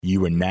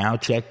You are now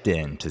checked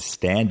in to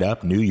Stand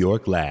Up New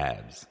York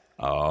Labs.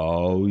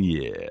 Oh,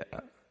 yeah.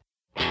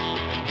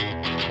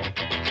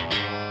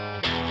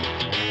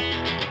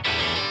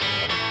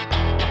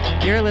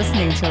 You're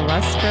listening to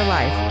Lust for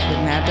Life with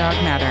Mad Dog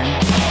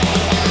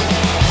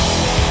Mattern.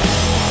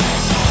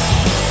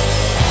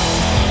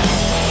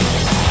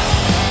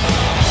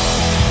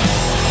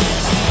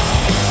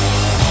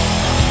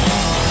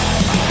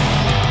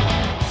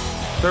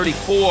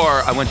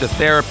 I went to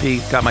therapy,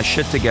 got my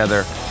shit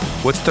together.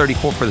 What's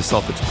 34 for the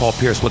Celtics? Paul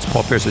Pierce. What's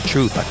Paul Pierce? The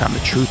truth. I found the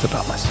truth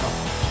about myself.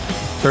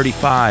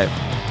 35.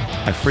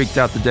 I freaked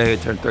out the day I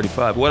turned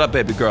 35. What up,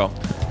 baby girl?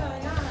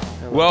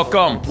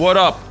 Welcome. What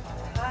up?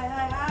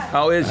 Hi.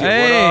 How is you?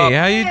 Hey, what up?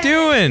 how you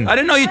doing? I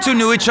didn't know you two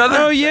knew each other.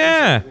 Oh,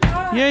 yeah.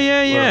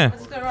 Yeah.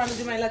 Let's go around and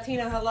do my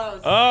Latina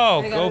hellos.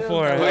 Oh, go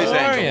for it. Who is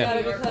How are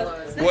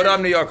Angel? you? What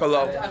up, New York?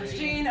 Hello. I'm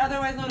Jean,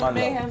 otherwise known as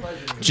Mayhem.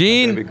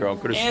 Gene? Baby girl,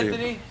 good to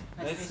see you.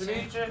 Nice to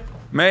meet you.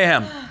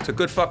 Mayhem. It's a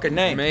good fucking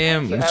name.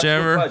 Mayhem, It's an absolute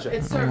whichever. pleasure.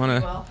 It served wanna-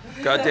 me well.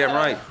 Goddamn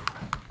right.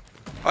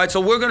 All right, so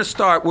we're going to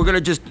start. We're going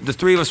to just, the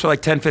three of us for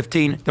like 10,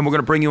 15. Then we're going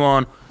to bring you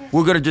on.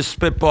 We're going to just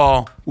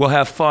spitball. We'll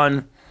have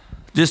fun.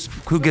 Just,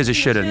 who gives a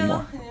shit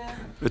anymore? Yeah.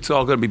 It's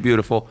all going to be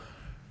beautiful.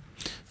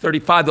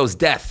 35, those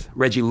death,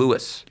 Reggie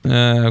Lewis.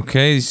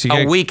 Okay. So you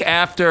A got- week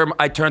after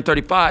I turned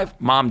 35,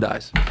 mom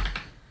dies.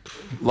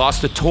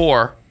 Lost a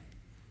tour.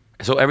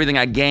 So everything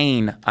I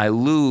gain, I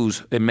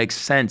lose. It makes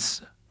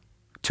sense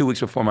 2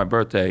 weeks before my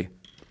birthday,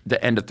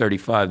 the end of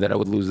 35, that I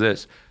would lose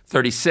this.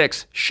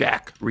 36,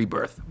 Shaq,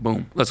 rebirth.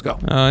 Boom. Let's go.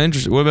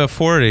 Interesting. What about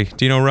 40?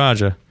 Dino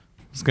Raja.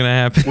 What's going to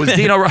happen? Was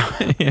Dino Yeah,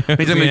 he's what's gonna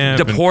be gonna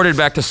happen? deported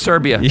back to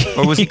Serbia?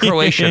 Or was he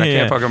Croatian? I Yeah.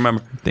 can't fucking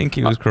remember. I think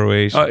he was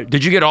Croatian.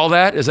 Did you get all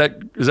that? Is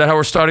that how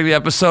we're starting the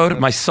episode?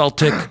 My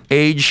Celtic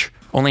age,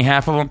 only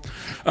half of them.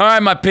 All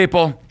right, my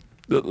people.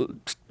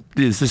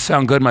 Does this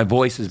sound good? My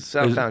voice is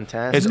Sounds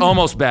fantastic. It's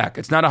almost back.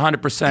 It's not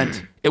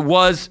 100%. It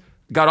was.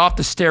 Got off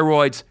the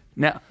steroids.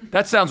 Now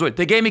that sounds weird.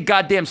 They gave me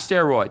goddamn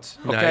steroids.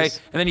 Okay,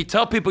 Nice. and then you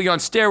tell people you're on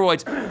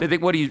steroids. They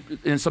think, what are you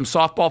in some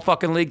softball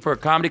fucking league for a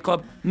comedy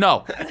club?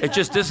 No, it's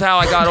just this is how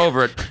I got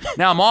over it.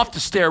 Now I'm off the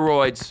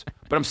steroids,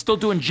 but I'm still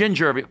doing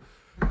ginger.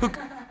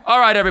 All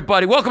right,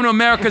 everybody. Welcome to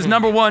America's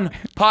 #1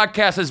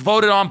 podcast, as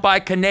voted on by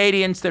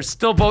Canadians. They're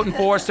still voting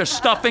for us. They're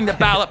stuffing the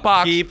ballot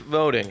box. Keep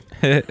voting.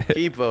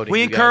 Keep voting.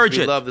 We you guys. encourage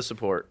We it. love the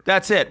support.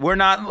 That's it. We're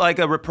not like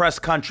a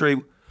repressed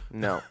country.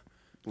 No.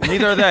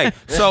 Neither are they.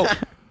 So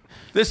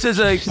this is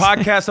a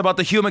podcast about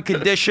the human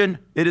condition.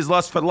 It is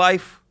Lust for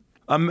Life.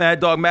 I'm Mad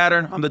Dog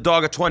Mattern. I'm the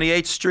dog of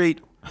 28th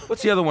Street.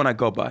 What's the other one I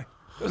go by?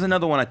 There's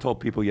another one I told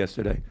people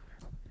yesterday.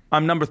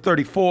 I'm number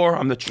 34.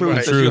 I'm the truth, Right.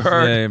 as you Truth,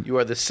 heard. yeah. You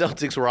are the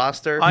Celtics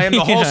roster. I am the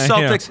whole Yeah,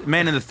 Celtics.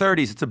 Man, in the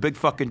 30s, it's a big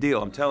fucking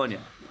deal. I'm telling you.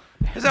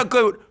 Is that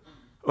good?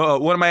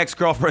 One of my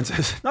ex-girlfriends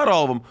says, not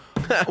all of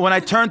them. When I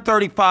turned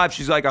 35,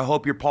 she's like, I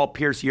hope your Paul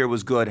Pierce year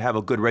was good. Have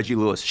a good Reggie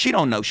Lewis. She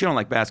don't know. She don't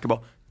like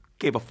basketball.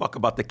 Gave a fuck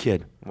about the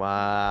kid.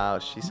 Wow,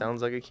 she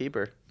sounds like a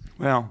keeper.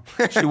 Well,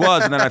 she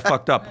was, and then I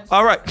fucked up.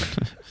 All right.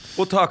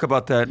 We'll talk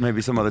about that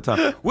maybe some other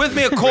time. With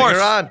me, of course.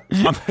 her on.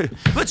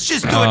 Let's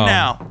just do it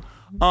now.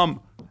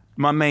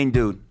 My main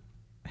dude.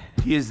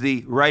 He is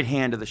the right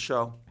hand of the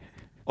show.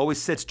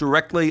 Always sits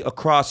directly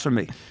across from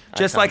me.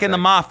 Just like in the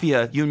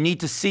mafia, you need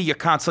to see your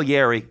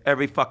consigliere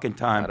every fucking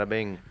time. Bada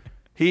bing.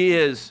 He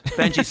is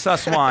Benji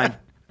Susswine,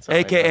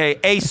 a.k.a.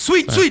 a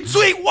sweet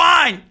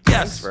wine.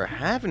 Yes. For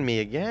having me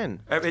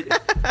again.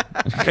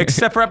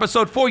 Except for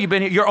episode 4, you've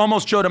been here. You're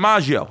almost Joe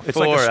DiMaggio. It's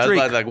Four. like a I was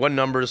streak. like, what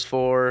number is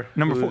 4?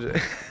 Number Who 4. is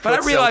it? But I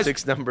What realized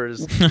Celtics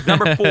numbers.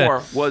 number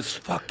 4 was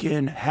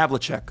fucking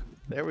Havlicek.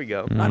 There we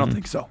go. I don't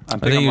think so. I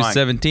think he was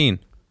 17.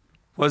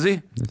 Was he?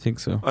 I think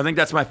so. I think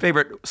that's my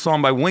favorite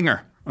song by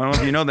Winger. I don't know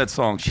if you know that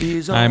song.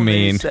 She's I only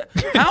mean.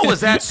 How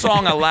was that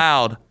song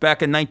allowed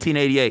back in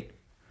 1988?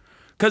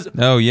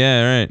 Oh,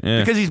 yeah, right. Yeah.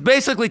 Because he's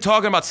basically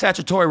talking about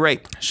statutory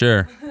rape.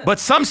 Sure. But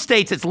some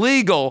states it's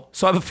legal,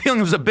 so I have a feeling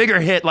it was a bigger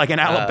hit, like in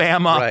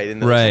Alabama, right,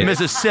 in Right.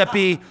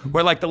 Mississippi,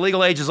 where like the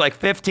legal age is like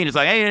 15. It's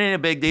like, hey, it ain't a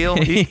big deal.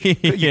 You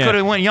Yeah. could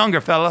have went younger,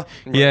 fella.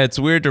 Yeah, it's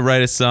weird to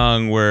write a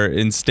song where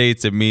in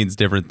states it means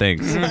different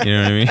things. You know what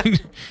I mean?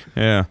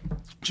 Yeah.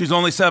 She's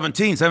only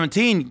 17.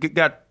 17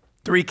 got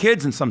 3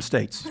 kids in some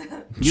states.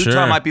 Utah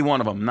Sure. might be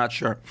one of them. I'm not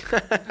sure.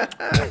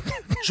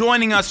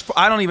 Joining us,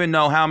 I don't even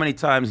know how many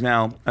times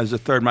now as a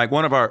third mic.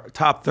 One of our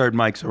top third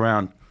mics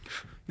around.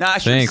 Now, I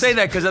shouldn't Thanks. say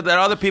that because then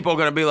other people are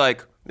going to be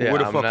like, where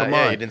the I'm fuck not- am yeah,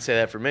 I? you didn't say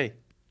that for me.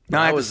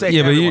 Now I have to was- say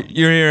Yeah, but everyone.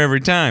 you're here every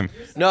time.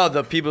 No,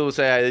 the people will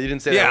say, you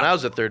didn't say Yeah. that when I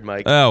was a third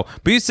mic. Oh,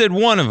 but you said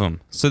one of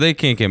them, so they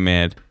can't get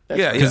mad.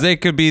 Yeah, Because they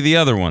could be the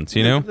other ones,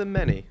 you know? The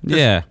many.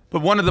 Yeah.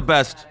 But one of the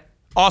best.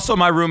 Also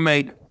my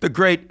roommate, the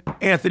great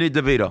Anthony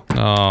DeVito.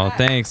 Oh,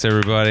 thanks,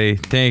 everybody.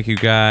 Thank you,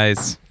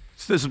 guys.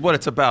 So this is what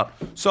it's about.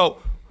 So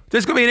this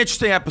is going to be an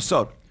interesting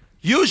episode.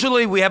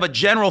 Usually we have a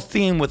general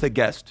theme with a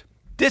guest.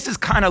 This is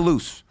kind of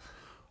loose.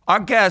 Our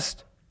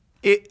guest,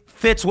 it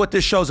fits what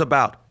this show's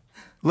about.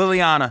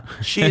 Liliana,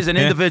 she is an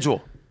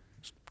individual.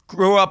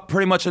 Grew up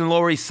pretty much in the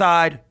Lower East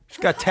Side. She's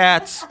got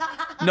tats.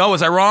 No,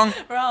 was I wrong?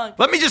 Wrong.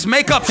 Let me just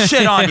make up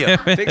shit on you.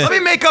 Let me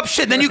make up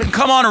shit, then you can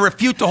come on and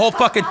refute the whole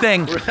fucking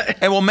thing,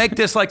 and we'll make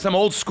this like some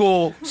old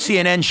school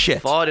CNN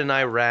shit. Fought in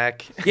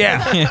Iraq.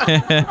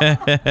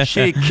 Yeah.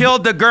 She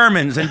killed the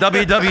Germans in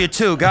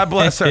WW2. God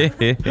bless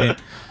her.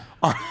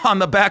 On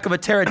the back of a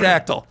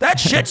pterodactyl. That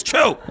shit's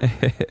true.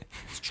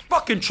 It's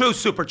fucking true,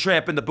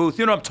 Supertramp in the booth.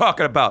 You know what I'm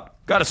talking about.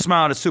 Got to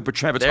smile at a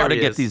Supertramp. It's There hard to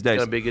he get is. these days.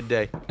 It's gonna be a good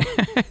day.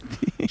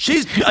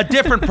 She's a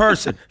different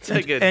person.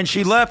 a good- And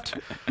she left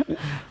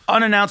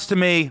unannounced to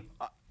me.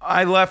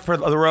 I left for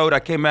the road. I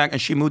came back, and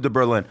she moved to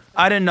Berlin.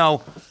 I didn't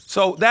know.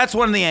 So that's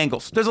one of the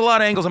angles. There's a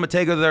lot of angles I'm going to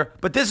take her there.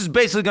 But this is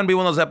basically going to be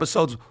one of those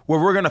episodes where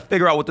we're going to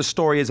figure out what the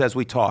story is as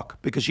we talk,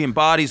 because she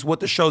embodies what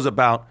the show's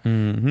about.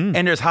 And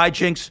there's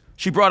hijinks.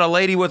 She brought a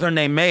lady with her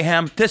named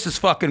Mayhem. This is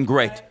fucking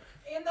great.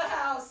 In the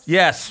house.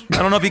 Yes. I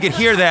don't know if you could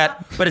hear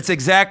that, but it's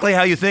exactly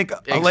how you think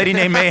a lady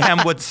named Mayhem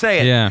would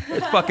say it. Yeah.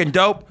 It's fucking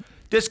dope.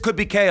 This could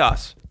be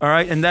chaos, all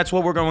right? And that's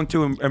what we're going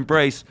to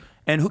embrace.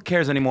 And who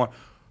cares anymore?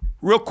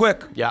 Real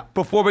quick, Yeah.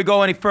 before we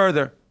go any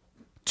further,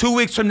 2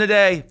 weeks from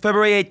today,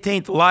 February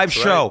 18th, live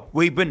show. right.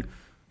 We've been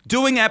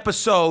doing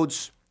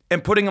episodes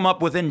and putting them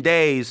up within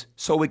days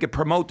so we could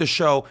promote the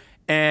show.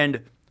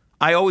 And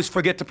I always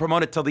forget to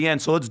promote it till the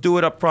end, so let's do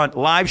it up front.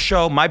 Live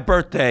show, my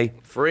birthday.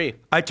 Free.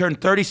 I turned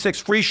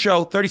 36, free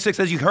show. 36,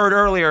 as you heard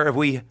earlier, if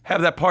we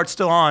have that part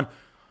still on,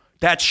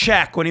 that's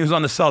Shaq when he was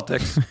on the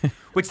Celtics.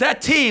 Which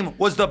that team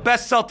was the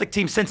best Celtic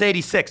team since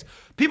 86.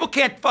 People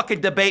can't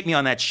fucking debate me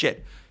on that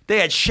shit. They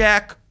had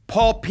Shaq,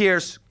 Paul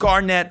Pierce,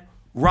 Garnett,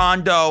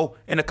 Rondo,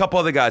 and a couple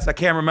other guys. I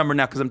can't remember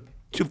now because I'm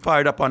too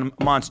fired up on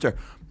Monster.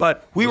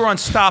 But we were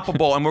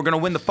unstoppable, and we're going to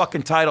win the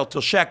fucking title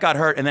till Shaq got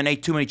hurt and then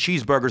ate too many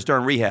cheeseburgers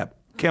during rehab.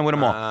 Can't win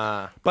them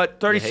all. But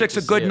 36 to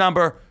is a good see it.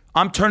 number.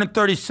 I'm turning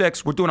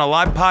 36. We're doing a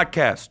live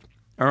podcast,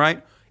 all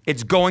right?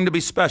 It's going to be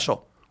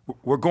special.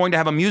 We're going to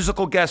have a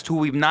musical guest who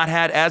we've not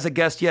had as a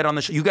guest yet on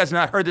the show. You guys have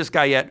not heard this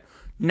guy yet.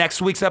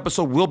 Next week's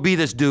episode will be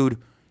this dude.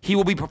 He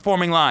will be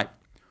performing live.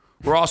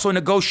 We're also in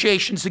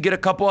negotiations to get a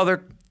couple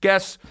other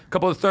guests, a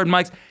couple of third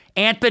mics.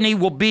 Anthony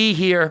will be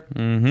here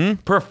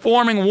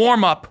performing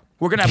warm-up.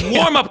 We're going to have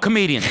warm-up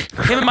comedians.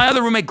 Him and my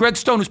other roommate, Greg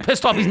Stone, who's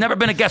pissed off he's never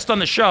been a guest on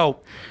the show,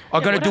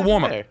 are going to do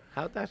warm-up.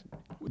 How'd that?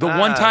 The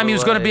one time he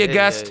was going to be a yeah,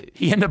 guest, yeah.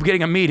 he ended up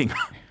getting a meeting.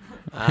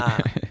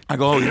 I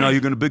go, oh, you know,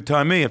 you're going to big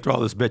time me after all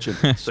this bitching.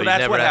 So you that's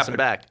never what asked him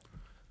happened.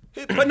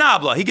 back. But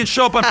Nabla, he can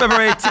show up on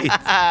February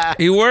 18th.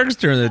 He works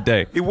during the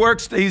day. He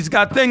works, he's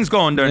got things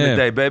going during the Yeah.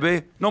 day,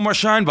 baby. No more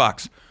shine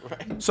box.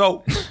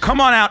 So come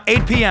on out,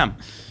 8 p.m.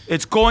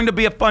 It's going to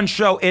be a fun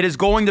show. It is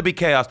going to be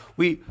chaos.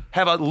 We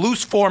have a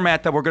loose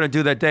format that we're going to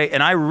do that day,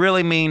 and I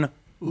really mean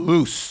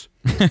loose.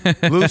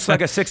 Loose like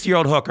a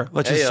 60-year-old hooker.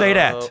 Let's just say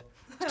Heyo.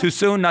 that. Too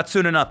soon, not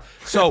soon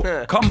enough.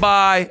 So come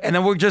by, and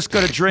then we're just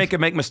going to drink and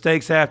make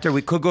mistakes after.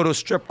 We could go to a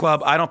strip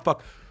club. I don't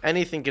fuck.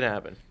 Anything can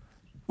happen.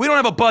 We don't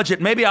have a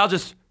budget. Maybe I'll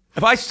just,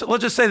 let's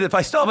just say that if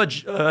I still have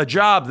a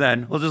job,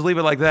 then we'll just leave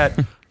it like that.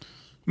 Maybe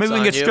we can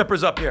on get you.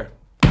 strippers up here.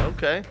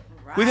 Okay.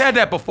 We've had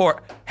that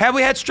before. Have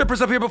we had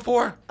strippers up here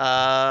before?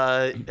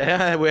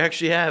 Yeah, we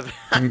actually have.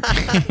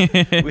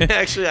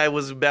 I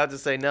was about to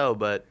say no,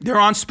 but They're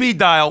on speed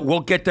dial.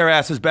 We'll get their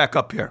asses back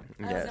up here.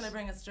 I was Yes. gonna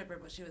bring a stripper,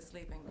 but she was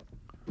sleeping.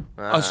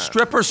 A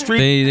stripper street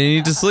They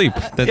need to sleep.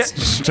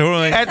 That's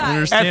totally at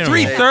understandable.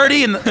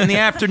 3:30 in the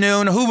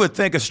afternoon. Who would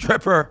think a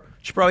stripper?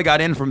 She probably got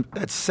in from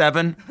at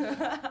 7.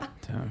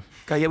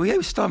 God, yeah,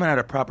 we still haven't had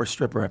a proper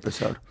stripper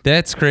episode.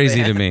 That's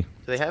crazy to me. Do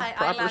they have I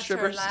proper eyelashed her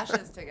strippers?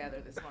 lashes together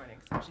this morning,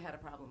 so she had a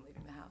problem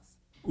leaving the house.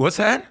 What's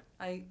that?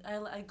 I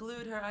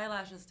glued her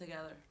eyelashes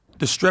together.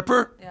 The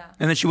stripper? Yeah.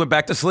 And then she went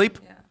back to sleep?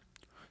 Yeah.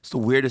 It's the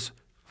weirdest.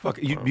 Fuck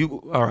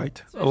you. All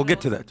right. We'll get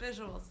to that.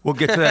 Visuals. We'll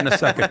get to that in a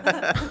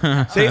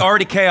second. See,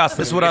 already chaos.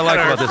 This is what I like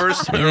Our about this.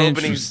 first opening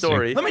Interesting.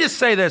 story. Let me just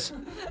say this.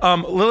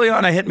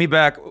 Liliana hit me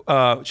back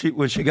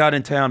when she got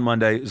in town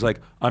Monday. It was like,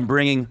 I'm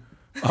bringing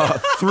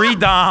 3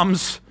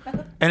 doms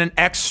and an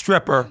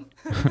ex-stripper.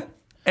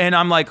 And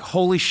I'm like,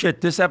 holy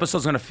shit, this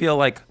episode's going to feel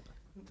like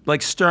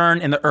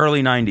Stern in the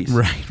early 90s.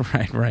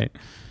 Right.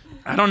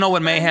 I don't know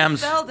what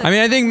Mayhem's... I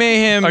mean, I think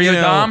Mayhem. Are you a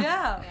know, dom?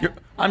 Yeah.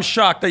 I'm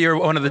shocked that you're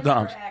one of the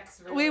doms.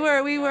 We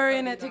were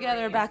in it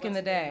together back in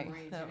the day.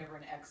 So. Never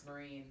an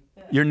ex-Marine.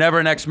 You're never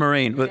an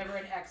ex-Marine. But, Never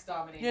an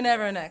ex-dominator. You're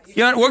never an ex. you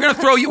know, we're going to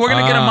throw you... We're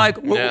going to get a mic.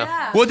 We're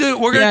Yeah. going to Yeah,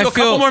 do I a couple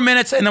feel- more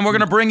minutes, and then we're going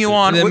to bring you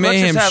on. The Let's just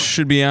Mayhem have-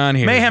 should be on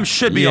here. Mayhem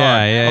should be on.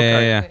 Yeah.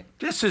 Okay.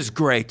 This is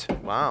great.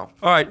 Wow.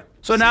 All right.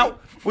 So now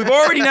we've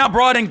already now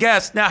brought in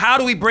guests. Now how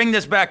do we bring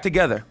this back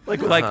together? Like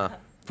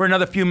for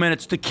another few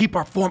minutes to keep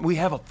our form. We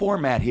have a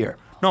format here.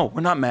 No,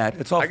 we're not mad.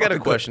 It's all. I got a fucking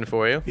good. question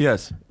for you.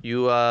 Yes.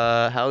 You,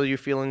 how are you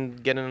feeling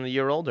getting a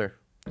year older?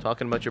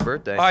 Talking about your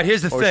birthday. All right,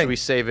 here's the or thing. should we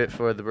save it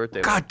for the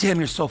birthday? God damn,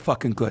 you're so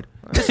fucking good.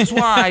 This is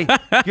why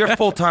you're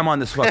full time on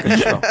this fucking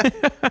show.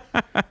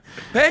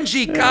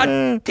 Benji,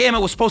 god damn it,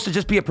 was supposed to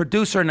just be a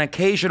producer and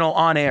occasional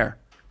on air.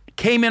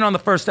 Came in on the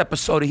first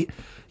episode.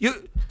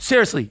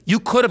 Seriously, you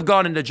could have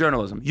gone into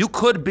journalism. You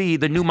could be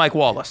the new Mike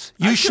Wallace.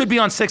 You should be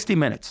on 60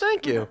 Minutes.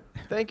 Thank you.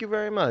 Thank you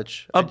very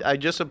much. I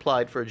just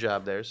applied for a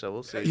job there, so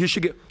we'll see. You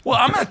should get. Well,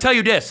 I'm going to tell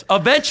you this.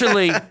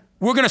 Eventually,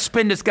 we're going to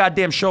spin this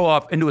goddamn show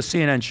off into a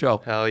CNN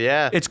show. Hell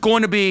yeah. It's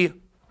going to be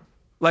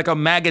like a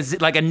magazine,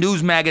 like a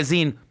news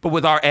magazine, but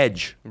with our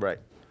edge. Right.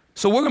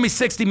 So we're going to be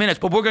 60 Minutes,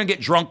 but we're going to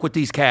get drunk with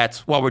these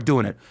cats while we're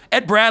doing it.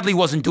 Ed Bradley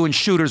wasn't doing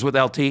shooters with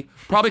LT,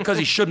 probably because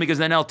he shouldn't, because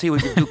then LT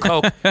would do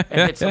coke and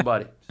hit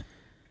somebody.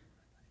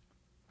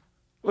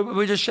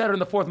 We just shattered in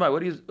the fourth mic. What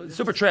do you,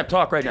 Supertramp,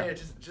 talk right now. Yeah,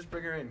 just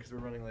bring her in because we're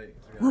running late.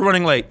 We're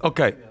running late.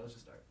 Okay. Yeah, let's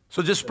just start.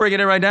 So just bring it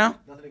in right now?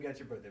 Nothing against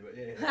your birthday, but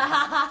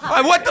yeah. All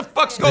right, what the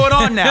fuck's going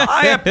on now?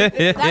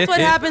 That's what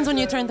happens when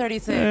you turn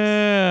 36.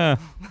 Yeah.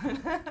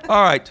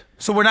 All right,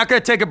 so we're not going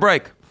to take a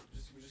break.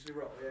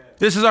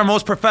 This is our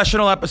most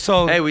professional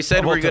episode. Hey, we said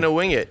of all we're time. going to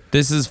wing it.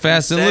 This is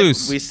fast and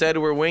loose. We said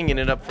we're winging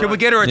it up front. Can we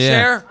get her a Yeah.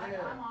 chair?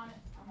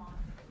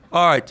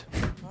 All right.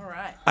 All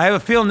right. I have a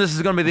feeling this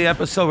is going to be the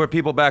episode where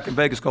people back in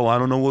Vegas go, I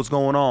don't know what's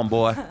going on,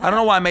 boy. I don't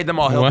know why I made them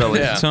all Why hillbillies.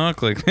 did you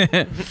talk like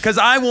that? Because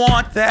I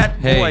want that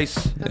Hey,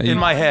 voice in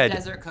my head.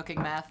 Desert cooking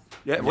math.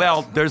 Yeah,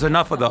 well, there's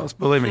enough of those,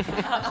 believe me.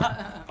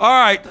 All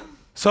right,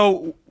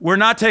 so we're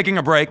not taking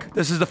a break.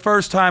 This is the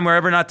first time we're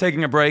ever not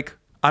taking a break.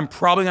 I'm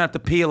probably going to have to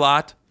pee a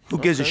lot. Who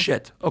gives a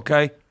shit,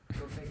 okay?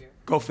 Go figure.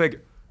 Go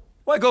figure.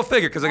 Why go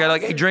figure? Because I got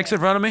like 8 drinks in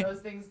front of me?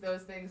 Those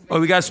things. Oh,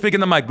 we got to speak in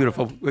the mic,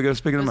 beautiful. We got to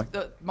speak in the mic.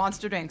 The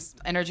monster drinks,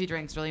 energy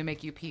drinks really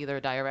make you pee. They're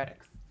diuretics.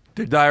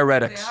 They're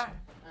diuretics.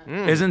 They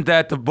are. Isn't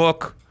that the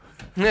book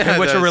in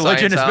which The a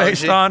religion is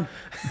based Scientology. on?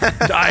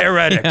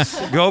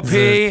 Diuretics. Go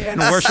pee and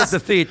worship the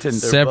Thetans.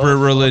 Separate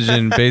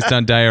religion based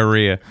on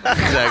diarrhea.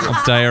 Exactly.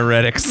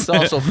 Diuretics. It's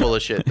also full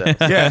of shit, though.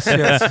 Yes,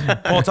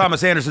 yes. Paul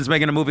Thomas Anderson's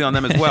making a movie on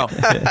them as well.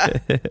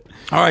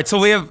 All right, so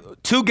we have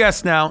 2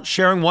 guests now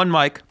sharing one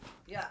mic.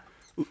 Yeah.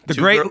 The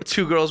great.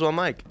 Two girls, one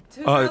mic.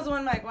 Two girls,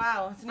 one mic.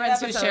 Wow. It's a new Friends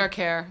who episode. share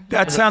care.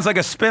 That sounds like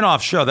a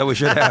spin-off show that we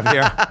should have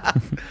here.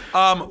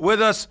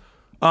 With us,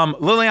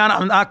 Liliana,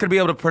 I'm not going to be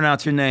able to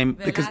pronounce your name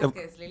because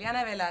Velázquez,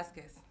 Liliana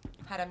Velázquez.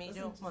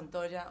 Jaramillo,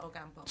 Montoya,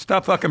 Ocampo.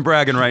 stop fucking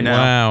bragging right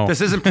now. Wow. This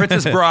isn't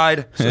Princess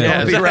Bride, so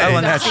don't be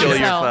rattling that Kill shit.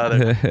 your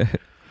father.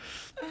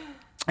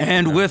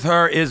 And with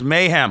her is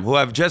Mayhem, who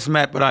I've just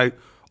met, but I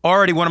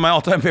already one of my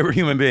all-time favorite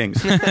human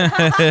beings.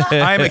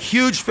 I am a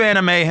huge fan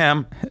of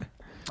Mayhem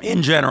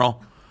in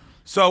general.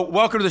 So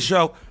welcome to the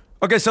show.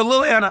 Okay, so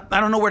Liliana, I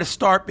don't know where to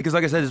start because,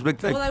 like I said, it's a big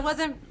thing. Well,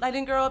 I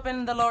didn't grow up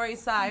in the Lower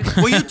East Side.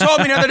 Well, you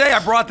told me the other day.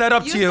 I brought that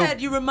up You to you. said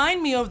you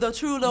remind me of the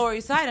true Lower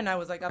East Side, and I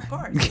was like, of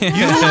course. You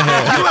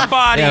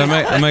embody. Yeah,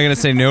 am I going to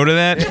say no to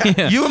that?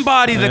 Yeah. You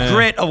embody the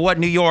grit of what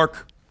New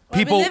York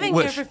people I've been living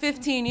wish. here for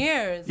 15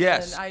 years.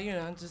 Yes. And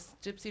I,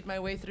 just gypsied my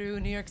way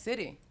through New York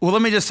City. Well,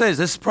 let me just say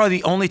this is probably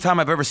the only time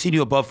I've ever seen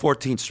you above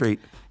 14th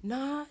Street.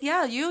 Nah,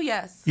 yeah,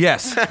 yes.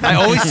 Yes, I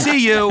always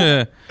see you.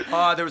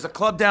 There was a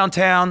club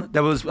downtown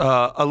that was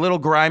a little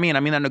grimy, and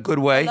I mean that in a good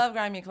way. I love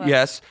grimy clubs.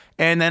 Yes,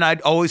 and then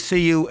I'd always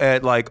see you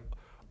at like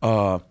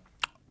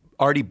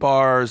arty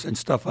bars and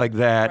stuff like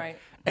that. Right.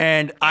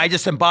 And I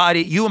just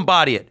you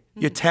embody it.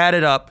 You're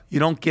tatted up. You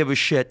don't give a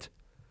shit.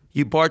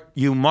 You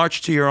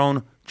march to your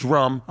own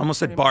drum. I almost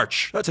said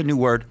barch. That's a new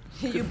word.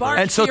 You bark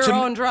And so to your to-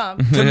 own drum.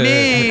 To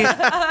me,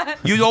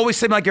 you always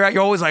seem like you're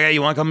always like, hey,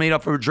 you want to come meet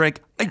up for a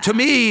drink? And to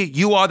me,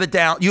 you're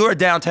a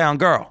downtown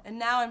girl. And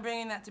now I'm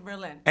bringing that to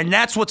Berlin. And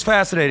that's what's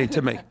fascinating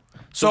to me.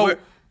 So,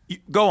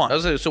 go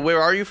on. So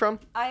where are you from?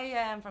 I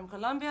am from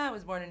Colombia. I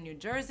was born in New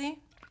Jersey.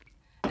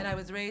 And I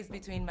was raised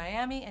between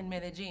Miami and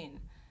Medellin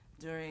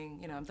during,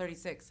 I'm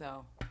 36,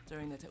 so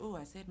during the time. Ooh,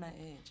 I said my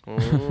age. Damn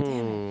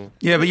it.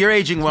 Yeah, but you're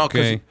aging well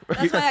because Okay.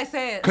 That's why I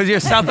say it. you're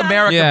South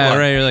American. Yeah, boy.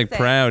 right. You're like Say.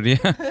 proud.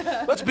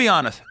 Yeah. Let's be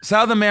honest.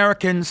 South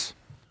Americans,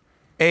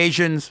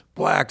 Asians,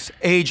 blacks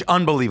age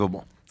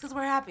unbelievable. Because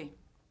we're happy.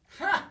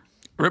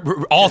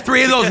 All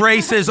 3 of those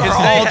races are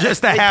all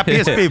just the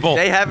happiest people.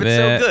 They have it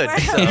Yeah. so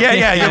good. So.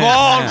 Yeah, you've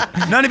all,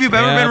 none of you've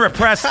ever Yeah. been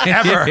repressed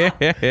ever.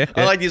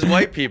 I like these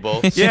white people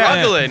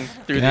struggling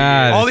through the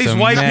God. years. All It's these a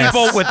white mess.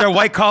 people with their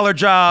white collar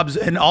jobs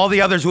and all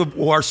the others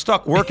who are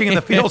stuck working in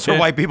the fields for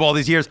white people all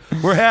these years.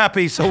 We're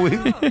happy, so we,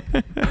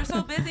 We're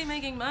so busy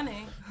making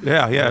money.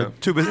 yeah,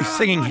 too busy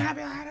singing. I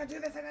gotta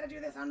do this.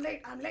 I'm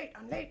late. I'm late.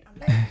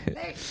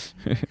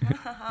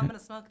 I'm going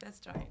to smoke this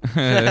joint.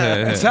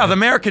 And South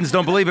Americans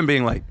don't believe in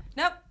being late,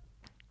 Nope.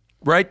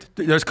 right?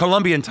 There's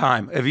Colombian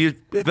time.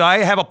 If I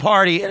have a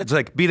party and it's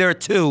like be there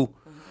at 2,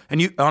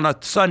 and you on a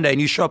Sunday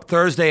and you show up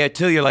Thursday at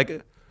 2, you're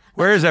like,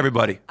 where is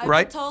everybody? I've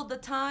Right? been told the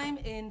time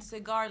in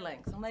cigar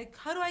lengths. I'm like,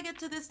 how do I get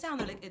to this town?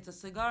 They're like, it's a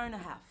cigar and a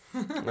half.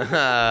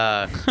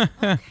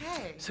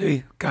 Okay.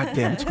 See,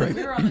 goddamn, it's great.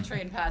 We were on the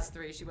train past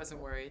 3. She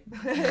wasn't worried.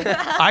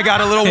 I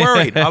got a little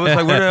worried. I was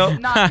like, where the hell?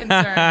 Not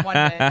concerned one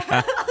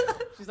bit.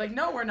 She's like,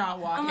 no, we're not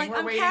walking. I'm like, we're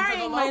I'm waiting for the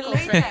carrying my local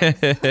train.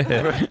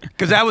 latex.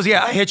 Because that was,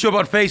 I hit you up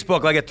on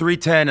Facebook like at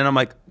 3:10, and I'm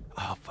like,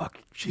 oh, fuck,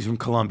 she's from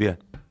Colombia.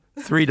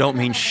 3 don't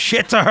mean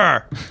shit to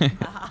her.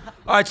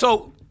 All right,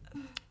 so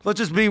let's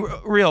just be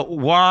real.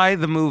 Why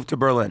the move to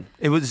Berlin?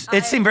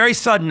 It seemed very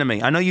sudden to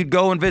me. I know you'd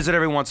go and visit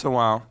every once in a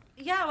while.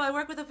 Yeah, well, I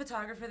work with a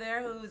photographer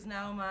there who's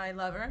now my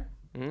lover.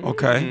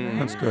 Okay,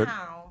 that's good.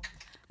 Wow.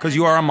 Because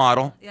you are a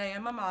model. Yeah, I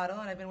am a model,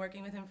 and I've been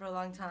working with him for a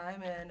long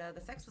time, and the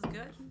sex was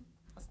good.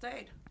 I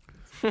stayed.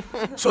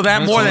 So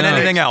that more than nice.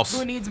 anything else.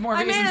 Who needs more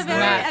I made reasons a than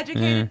very that?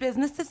 educated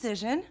business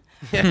decision.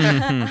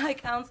 I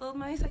counseled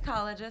my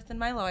psychologist and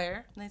my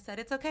lawyer, and they said,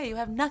 it's okay, you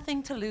have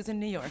nothing to lose in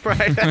New York.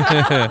 Right.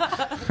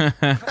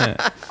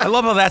 I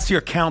love how that's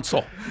your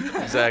counsel.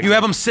 Exactly. You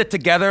have them sit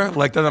together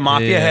like they're the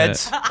mafia Yeah.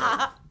 heads.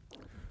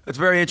 That's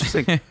very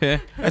interesting.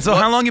 And so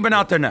how long you been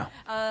out there now?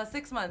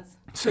 6 months.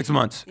 6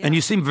 months. And you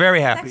seem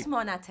very happy. 6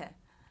 Monate.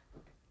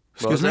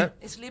 What was me? that?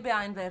 Ich liebe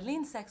in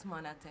Berlin 6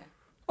 Monate.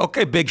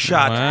 Okay, big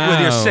shot with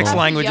your Wow. 6 Have to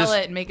languages. Yell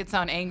it and make it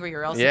sound angry,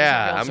 or else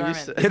Yeah, it's I'm real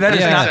used to German. Yeah, that is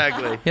Yeah. not.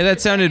 Exactly. Yeah,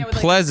 that sounded with,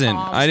 like, pleasant.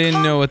 songs. I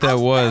didn't know what that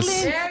was.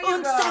 Berlin you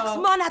und go. 6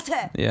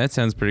 Monate. Yeah, that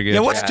sounds pretty good. Yeah,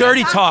 what's Yeah.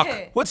 dirty talk?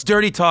 Okay. What's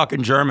dirty talk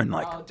in German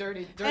like? Oh,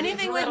 dirty.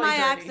 Anything with my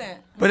accent.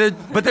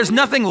 But there's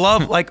nothing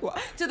love like.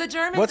 To the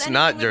Germans, What's anything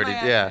not with dirty?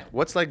 my Yeah. accent.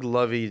 What's like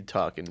lovey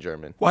talk in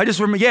German? Well, I just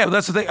remember. Yeah,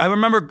 that's the thing. I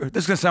remember.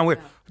 This is gonna sound weird.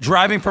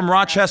 Driving from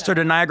Rochester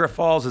to Niagara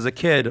Falls as a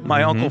kid,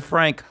 my uncle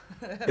Frank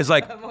is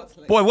like,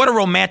 boy, what a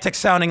romantic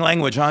sounding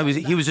language. Huh?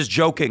 He was just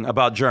joking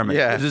about German.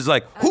 Yeah. It was just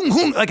like,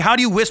 hum, like how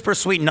do you whisper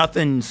sweet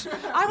nothings?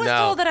 I was No.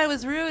 told that I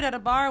was rude at a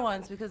bar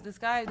once because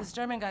this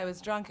German guy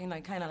was drunk and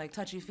like kind of like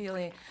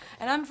touchy-feely.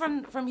 And I'm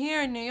from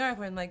here in New York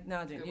where I'm like,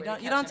 no, dude,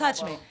 you don't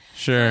touch me.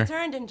 Sure. So I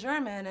turned in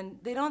German and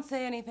they don't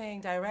say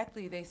anything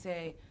directly. They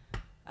say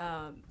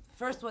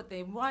first what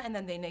they want and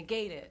then they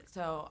negate it.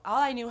 So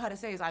all I knew how to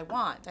say is I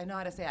want. I know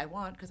how to say I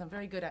want because I'm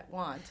very good at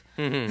want.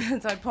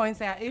 And so I point and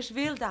say, ich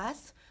will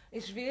das,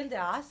 ich will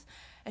das.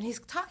 And he's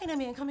talking to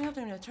me and coming up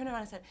to me and I turned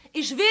around and said,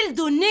 ich will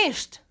du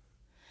nicht.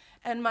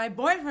 And my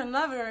boyfriend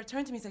lover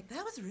turned to me and said,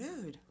 that was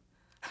rude.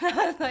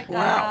 I was like,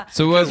 wow.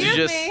 So what- You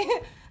Excuse just-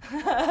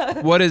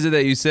 me. What is it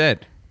that you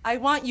said? I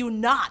want you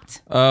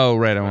not. Oh,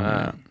 right. I want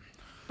to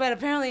But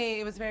apparently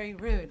it was very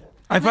rude.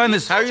 I find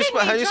this. How are you Touching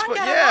me How you drunk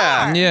at a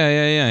Yeah. bar.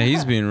 Yeah.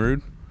 He's being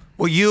rude.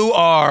 Well, you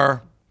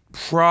are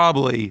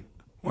probably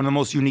one of the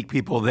most unique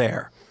people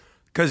there,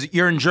 because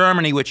you're in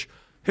Germany, which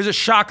here's a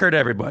shocker to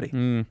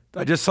everybody.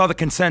 I just saw the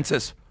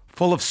consensus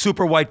full of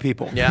super white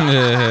people.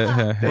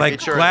 Yeah. Like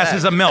made sure of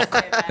glasses that. of milk,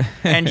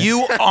 and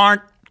you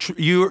aren't.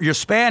 You're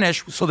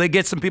Spanish, so they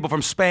get some people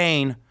from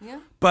Spain, Yeah.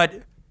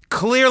 but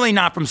clearly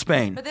not from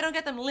Spain. But they don't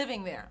get them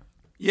living there.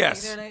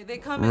 Yes, They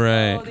come and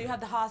Right. go. You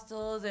have the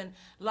hostels and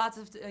lots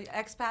of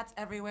expats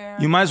everywhere.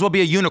 you might as well be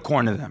a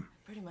unicorn to them.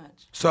 Pretty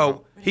much.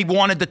 So he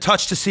wanted to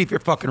touch to see if you're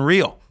fucking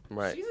real.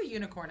 Right. She's a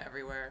unicorn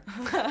everywhere.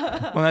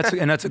 Well,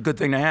 that's a good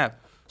thing to have.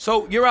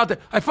 So you're out there.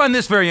 I find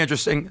this very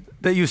interesting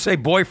that you say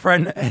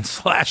boyfriend and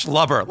 /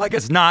 lover. Like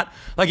it's not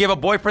like you have a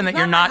boyfriend that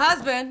you're Not not. my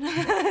husband.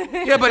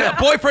 Yeah, but a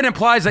boyfriend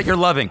implies that you're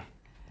loving.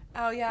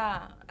 Oh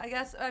yeah. I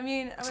guess. I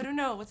mean, I don't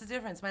know. What's the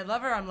difference? My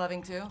lover, I'm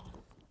loving too.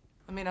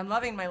 I mean, I'm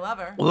loving my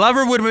lover.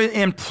 Lover would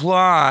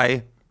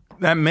imply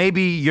that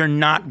maybe you're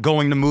not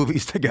going to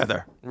movies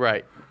together.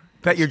 Right.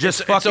 That you're just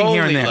It's fucking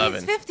here and only there. love.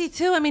 He's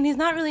 52. I mean, he's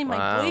not really my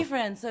Wow.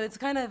 boyfriend, so it's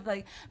kind of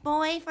like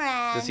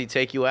boyfriend. Does he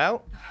take you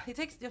out? He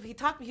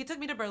took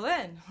me to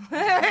Berlin.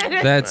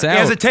 That's out. He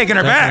hasn't taken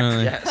her back.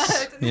 Definitely.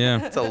 Yes.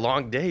 Yeah. It's a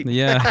long date.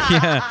 Yeah.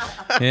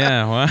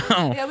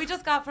 Wow. Yeah, we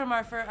just got from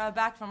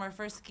back from our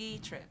first ski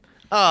trip.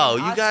 Oh,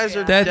 In you guys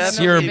are Austria. That's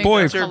definitely your big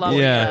boy- German.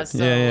 Colombia, Yeah, so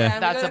yeah. Yeah, we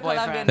That's go a to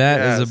Colombia. boyfriend. That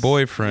is Yes. a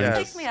boyfriend. Yes.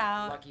 Takes me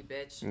out. Lucky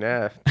bitch.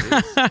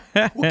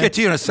 Yeah. We'll get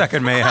to you in a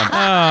second, Mayhem.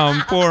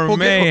 Oh, poor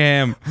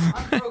Mayhem.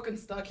 I'm broken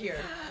stuck here.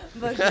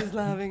 But she's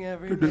loving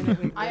every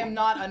minute. we I am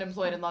not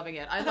unemployed and loving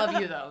it. I love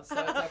you though, so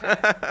it's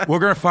okay. We're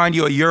going to find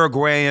you a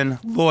Uruguayan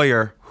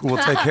lawyer who will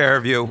take care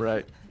of you.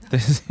 Right.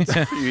 This-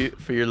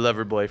 For your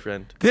lover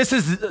boyfriend. This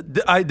is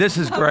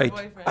great.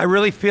 boyfriend. I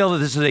really feel that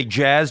this is a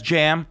jazz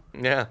jam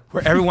Yeah.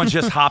 where everyone's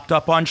just hopped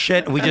up on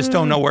shit and we just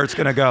don't know where it's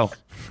going to go.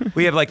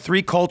 We have like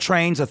 3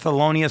 Coltrane's, a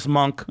Thelonious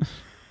Monk,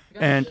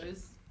 and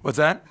what's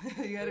that?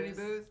 You got any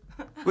booze?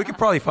 We could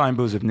probably find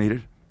booze if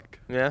needed.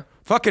 Yeah.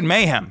 Fucking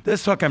Mayhem.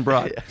 This fucking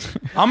broad.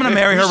 I'm going to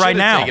marry her We right should've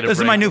now. taken a This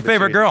is my break new in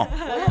favorite between. girl.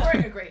 Well, you're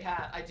wearing a great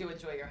hat. I do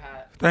enjoy your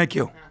hat. Thank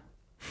you.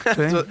 See?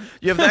 So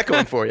you have that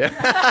going for you.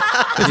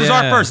 This is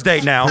our Yeah. first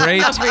date now. Great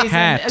Enough reason,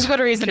 hat. as good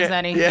a reason as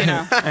any. Yeah. You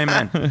know.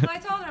 Amen. So I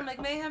told her, I'm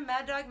like, Mayhem,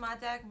 Mad Dog,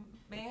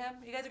 Mayhem,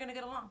 you guys are gonna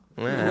get along.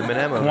 Yeah,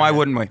 Eminem. And why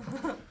wouldn't we?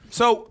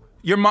 So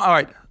all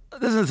right.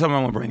 This is something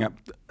I want to bring up.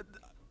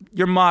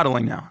 You're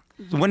modeling now.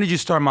 When did you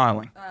start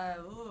modeling?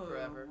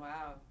 Forever.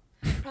 Wow.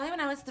 Probably when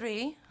I was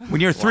 3.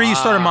 When you're 3, you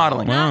started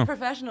modeling. Not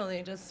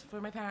professionally, just for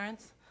my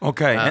parents.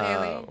 Okay.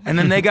 Daily. And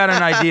then they got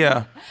an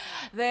idea.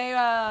 They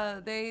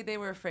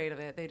were afraid of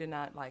it. They did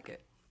not like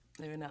it.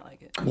 They would not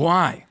like it.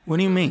 Why? What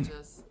do you mean?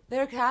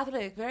 They're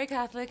Catholic, very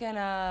Catholic, and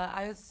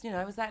I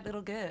was that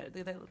little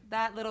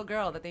that little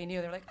girl that they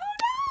knew. They're like,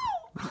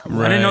 oh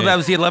no! I didn't know that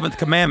was the 11th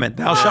commandment.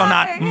 Thou shalt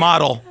not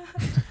model.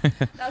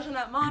 Thou shalt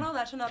not model.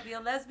 Thou shalt not be a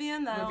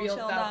lesbian. Thou Revealed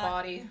shalt that not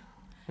body.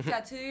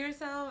 tattoo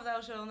yourself.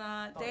 Thou shalt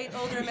not date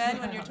older men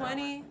when you're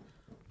 20.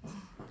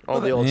 All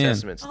the Old Man.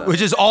 Testament stuff.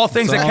 Which is all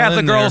things It's that all Catholic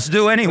in there. girls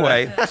do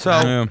anyway. So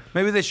Yeah.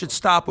 maybe they should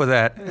stop with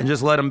that and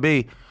just let them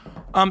be.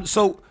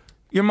 So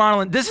you're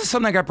modeling. This is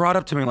something that got brought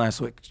up to me last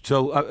week.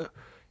 So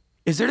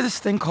Is there this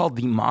thing called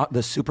the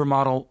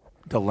supermodel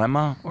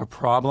dilemma or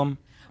problem?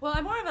 Well,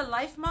 I'm more of a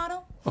life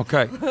model.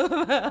 Okay.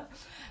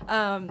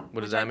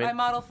 What does that mean? I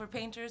model for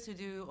painters who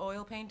do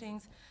oil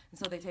paintings, and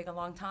so they take a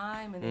long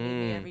time, and they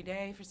need me every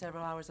day for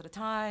several hours at a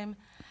time.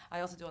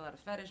 I also do a lot of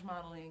fetish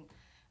modeling.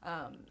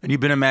 And you've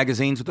been in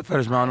magazines with the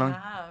fetish modeling?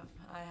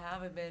 I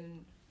have. I've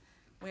been.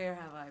 Where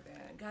have I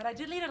been? God, I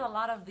deleted a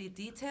lot of the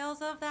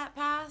details of that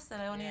past, and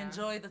I only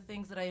enjoy the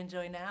things that I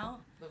enjoy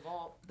now. The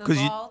vault. The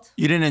Because vault.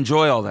 you didn't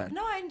enjoy all that.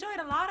 No, I enjoyed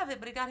a lot of it,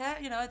 but it got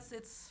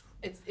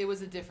It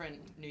was a different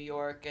New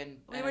York and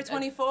We were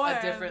 24.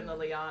 A different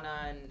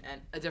Liliana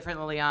and a different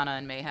Liliana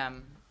and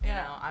Mayhem. You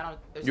Yeah. know, I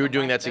don't. You were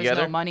doing that There's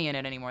together? no money in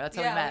it anymore. That's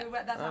how we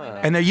met. that's how we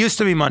met. And there used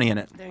to be money in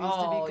it. There used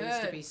Oh, to it be good.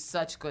 used to be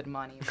such good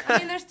money. I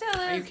mean, there still is.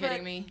 Are you but-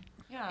 kidding me?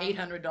 Yeah.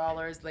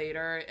 $800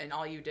 later, and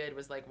all you did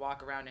was like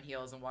walk around in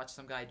heels and watch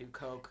some guy do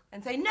coke.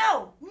 And say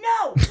no, no,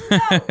 no,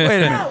 Wait a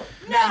minute. no,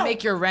 no. And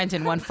make your rent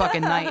in one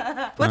fucking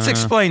night. Let's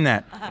explain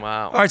that.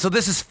 Wow. All right, so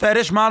this is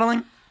fetish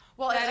modeling?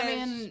 Well,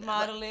 Fetish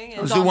modeling.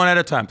 Let's do one at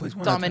a time, please.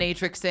 One at a time.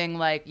 Dominatrixing,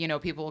 like, you know,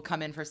 people will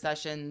come in for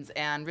sessions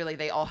and really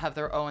they all have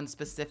their own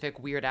specific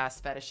weird ass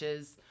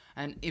fetishes.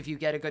 And if you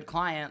get a good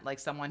client, like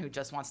someone who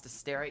just wants to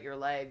stare at your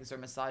legs or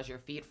massage your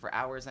feet for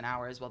hours and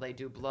hours while they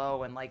do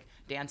blow and like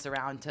dance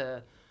around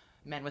to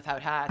Men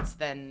Without Hats,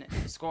 then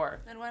score.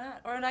 Then why not?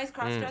 Or a nice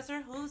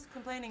cross-dresser. Who's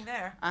complaining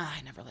there? I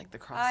never liked the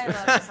cross. I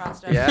love the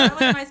cross-dresser. Yeah? That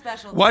was my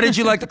specialty. Why did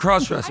you like the I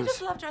cross-dressers?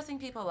 just love dressing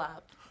people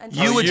up. And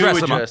You would dress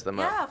them up. dress them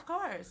up. Yeah, of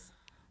course.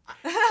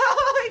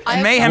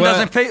 And Mayhem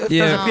Well, doesn't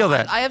yeah. feel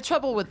that. I have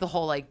trouble with the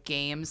whole like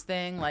games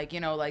thing, like, you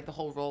know, like the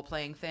whole role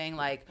playing thing.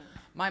 Like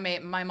my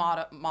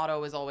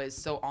motto is always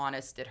so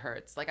honest it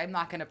hurts. Like I'm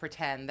not gonna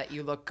pretend that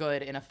you look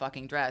good in a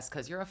fucking dress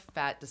because you're a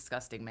fat,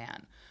 disgusting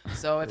man.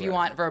 So if you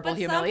want verbal But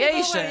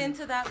humiliation, some people were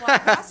into that while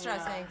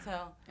cross-dressing, so.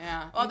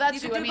 yeah. Well, You-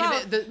 that's you true. I could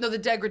mean, do both. the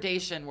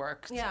degradation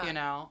worked. Yeah. You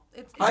know.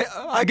 It's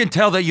I can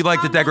tell that you like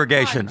the Come on.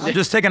 degradation. I'm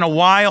just taking a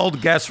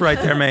wild guess right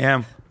there,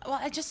 Mayhem. Well,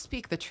 I just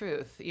speak the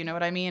truth. You know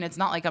what I mean? It's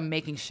not like I'm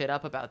making shit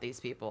up about these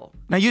people.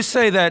 Now you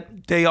say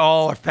that they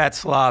all are fat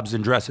slobs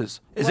in dresses.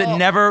 Was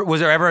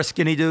there ever a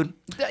skinny dude?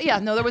 Yeah.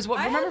 No, there was.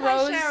 I Remember had my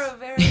Rose? share of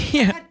very.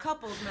 I had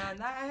couples,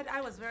 man.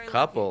 I was very lucky.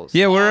 Couples.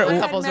 Yeah, I we're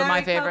had Couples are my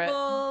married favorite.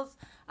 Couples.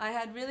 I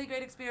had really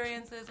great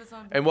experiences with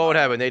some. And what would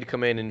happen? They'd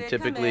come in and They'd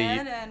typically. come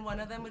in, and one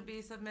of them would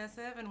be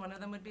submissive, and one of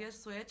them would be a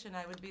switch, and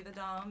I would be the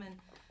dom, and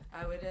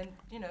I would,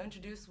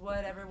 introduce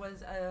whatever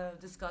was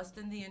discussed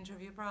in the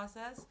interview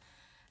process,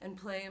 and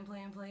play and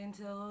play and play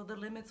until the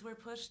limits were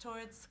pushed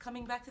towards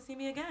coming back to see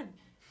me again.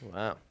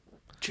 Wow.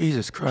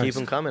 Jesus Christ. Keep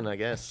them coming, I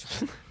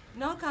guess.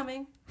 No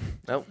coming.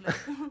 Nope.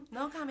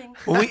 No coming.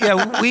 Well,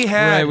 we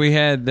had right. We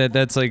had that.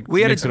 That's like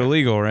We had makes a- it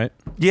illegal, right?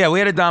 we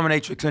had a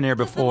dominatrix in here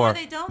The more before.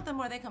 they don't, the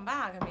more they come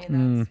back. I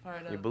mean, that's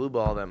part You of. blue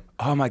ball them.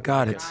 Oh my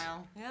God,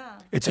 Denial. Yeah.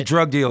 it's a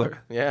drug dealer.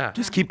 Yeah.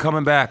 Just keep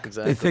coming back.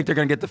 Exactly. They think they're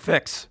gonna get the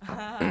fix.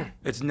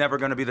 It's never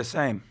gonna be the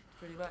same.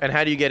 Pretty much. And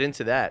how do you get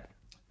into that?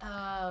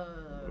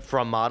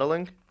 From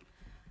modeling?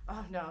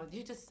 Oh no,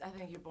 I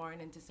think you're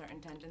born into certain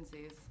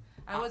tendencies.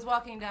 I was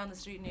walking down the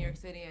street in New York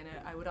City, and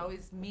I would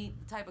always meet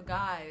the type of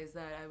guys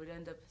that I would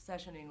end up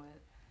sessioning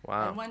with.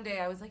 Wow. And one day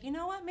I was like, you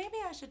know what? Maybe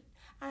I should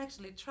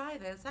actually try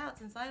this out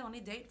since I only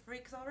date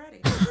freaks already.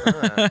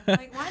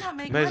 Like, why not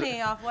make Amazing.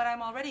 money off what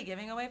I'm already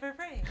giving away for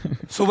free?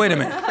 So wait a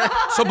minute.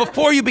 So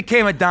before you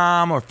became a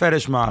dom or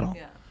fetish model,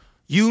 Yeah.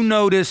 you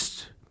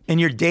noticed in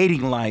your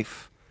dating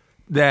life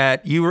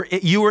that you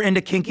were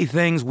into kinky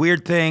things,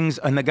 weird things,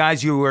 and the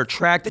guys you were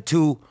attracted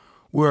to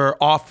were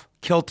off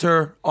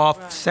kilter,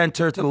 off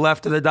center, to the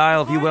left of the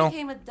dial, if you Before I will.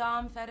 became a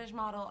dom fetish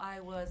model, I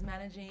was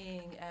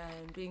managing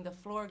and being the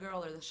floor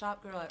girl or the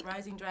shop girl at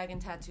Rising Dragon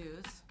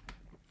Tattoos.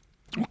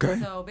 Okay.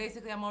 So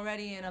basically, I'm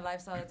already in a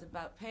lifestyle that's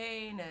about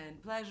pain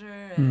and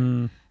pleasure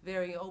and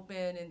very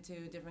open into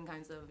different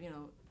kinds of,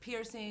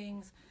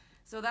 piercings.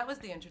 So that was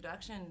the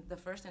introduction, the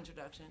first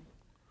introduction.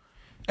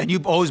 And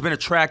you've always been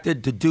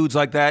attracted to dudes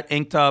like that,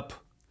 inked up,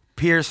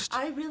 pierced,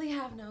 I really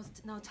have no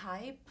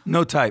type.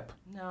 no type.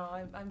 No,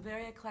 I'm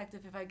very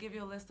eclectic. If I give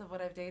you a list of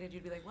what I've dated,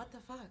 you'd be like, what the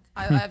fuck?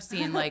 I've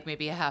seen like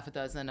maybe a half a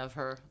dozen of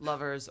her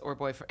lovers or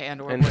boyfriend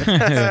or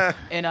boyfriends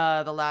in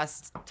the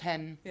last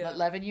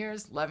 11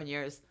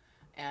 years.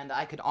 And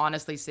I could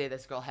honestly say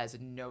this girl has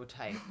no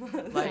type.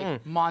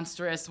 Like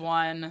monstrous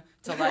one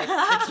to like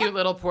the cute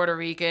little Puerto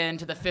Rican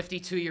to the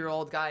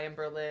 52-year-old guy in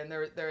Berlin.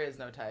 There is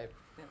no type.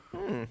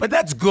 But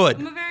that's good.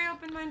 I'm a very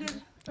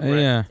open-minded.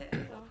 Yeah.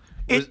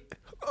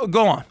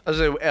 Go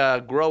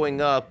on. Growing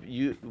up,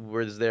 you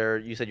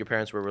said your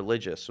parents were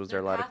religious. Was there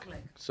a They're lot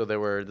Catholic. So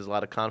there's a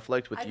lot of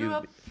conflict with I you? grew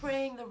up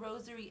praying the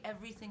rosary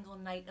every single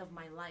night of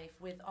my life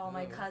with all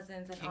my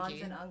cousins and aunts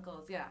Kinky. and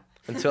uncles. Yeah.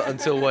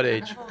 Until what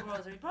age? Full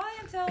rosary. Probably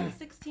until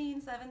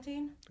 16,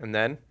 17. And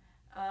then?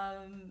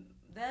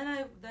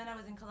 Then I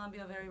was in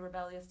Colombia, a very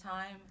rebellious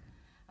time.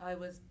 I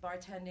was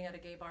bartending at a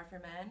gay bar for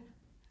men.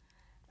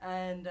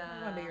 And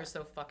Remember, you're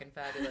so fucking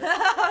fabulous.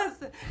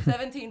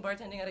 17,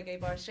 bartending at a gay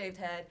bar, shaved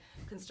head,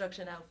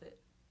 construction outfit.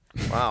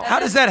 Wow. How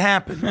does that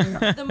happen?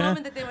 The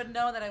moment that they would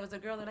know that I was a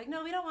girl, they're like,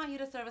 no, we don't want you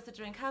to serve us a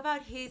drink. How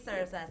about he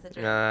serves us a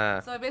drink?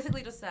 So I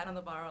basically just sat on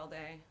the bar all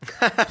day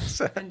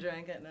and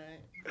drank at night.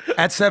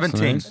 At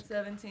 17. Nice. At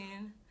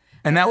 17.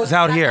 And that was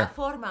out La here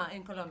Forma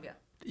in Colombia.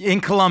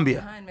 in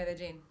Colombia, In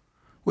Medellin.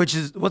 which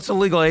is what's the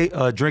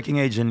legal drinking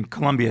age in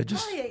Colombia?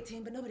 Just Probably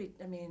 18, but nobody,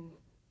 I mean,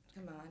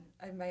 come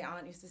on. My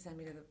aunt used to send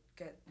me to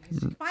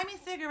buy me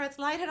cigarettes,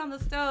 light it on the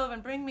stove,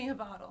 and bring me a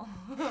bottle.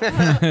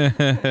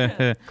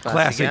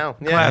 classy, gal.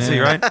 Yeah. classy,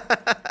 right?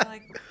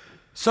 Like,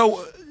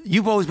 So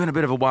you've always been a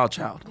bit of a wild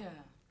child. yeah.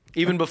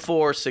 Even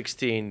before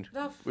 16,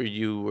 No. were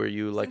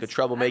you like a Since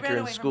troublemaker I ran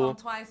in away school?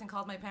 From home twice and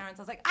called my parents.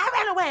 I was like, I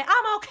ran away.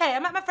 I'm okay.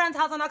 I'm at my friend's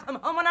house and I'll come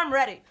home when I'm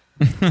ready.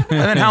 And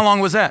then how long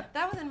was that?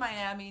 That was in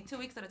Miami, 2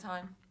 weeks at a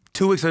time.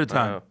 2 weeks at a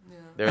time. Wow.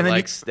 They're And then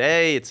like, you-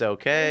 stay, it's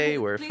okay,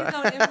 we're Please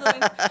fine.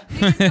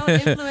 please don't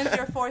influence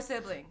your 4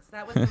 siblings.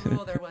 That was the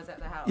rule there was at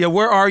the house. Yeah,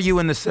 where are you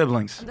in the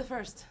siblings? I'm the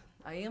first.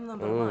 I am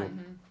number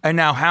one. And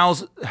now how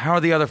are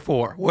the other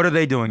 4? What are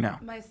they doing now?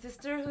 My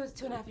sister, who's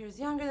 2.5 years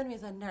younger than me,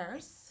 is a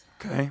nurse.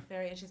 Okay.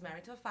 And she's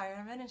married to a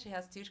fireman, and she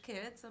has 2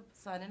 kids, a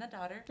son and a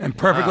daughter. And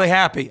perfectly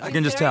happy. I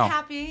can just She's very tell.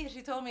 happy.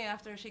 She told me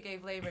after she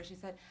gave labor, she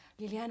said,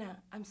 Liliana,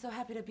 I'm so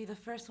happy to be the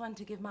first one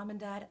to give mom and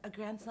dad a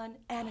grandson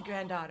and a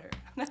granddaughter.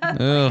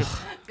 Ugh.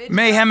 Bitch,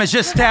 Mayhem has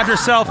just stabbed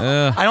herself.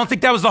 I don't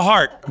think that was the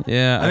heart.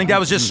 Yeah. I think that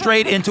was just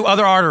straight into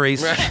other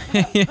arteries.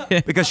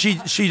 Because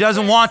she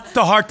doesn't want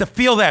the heart to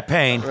feel that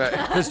pain.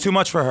 It's too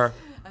much for her.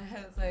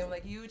 I'm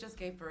like, you just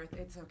gave birth.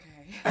 It's okay.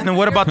 And then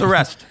what about the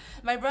rest?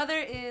 My brother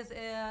is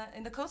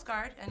in the Coast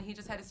Guard, and he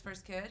just had his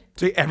first kid.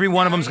 So every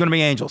one of them is going to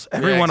be angels.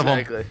 Every Yeah, one of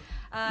exactly.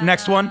 them.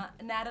 Next one.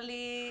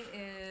 Natalie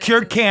is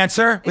Cured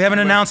cancer. We haven't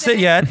announced it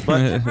yet, It's but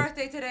her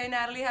birthday today,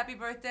 Natalie. Happy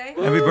birthday.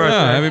 happy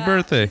birthday. happy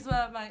birthday. She's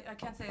I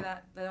can't say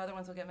that. The other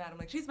ones will get mad. I'm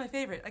like, she's my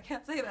favorite. I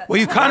can't say that. Well,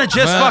 you kind of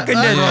just Well, fucking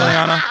did,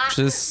 Liliana.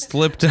 Just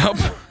slipped up.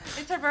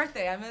 It's her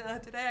birthday.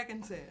 Today I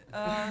can say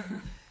it.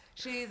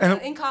 She's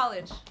And- in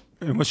college.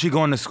 And what's she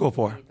going to school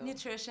for?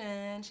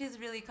 Nutrition. She's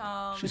really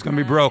calm. She's going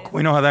to be broke.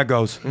 We know how that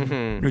goes.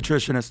 Mm-hmm.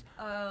 Nutritionist.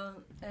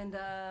 And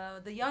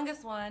the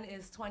youngest one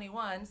is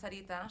 21,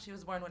 Sarita. She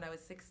was born when I was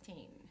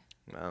 16.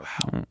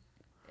 Wow.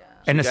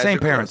 And the guys same are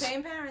close. parents.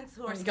 Same parents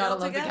who are You still gotta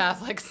love the together.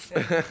 Catholics.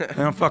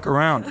 They don't fuck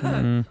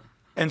around.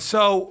 And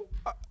so,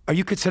 are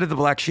you considered the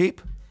black sheep?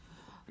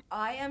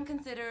 I am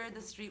considered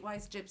the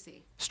streetwise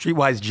gypsy.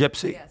 Streetwise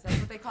gypsy. Yes, that's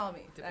what they call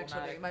me.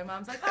 Actually, my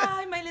mom's like,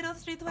 "Hi, my little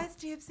streetwise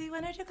gypsy.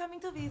 When are you coming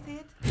to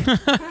visit?"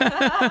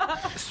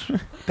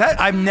 That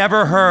I've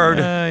never heard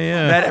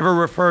Yeah. that ever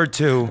referred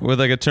to. With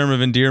like a term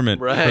of endearment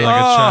for Right. like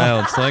Oh. a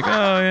child. It's like,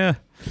 oh yeah.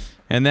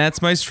 And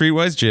that's my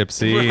streetwise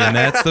gypsy, and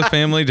that's the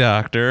family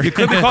doctor. You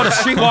could be called a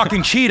street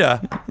walking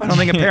cheetah. I don't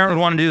think a parent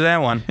would want to do that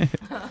one.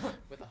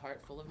 With a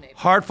heart full of napalm.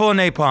 Heart full of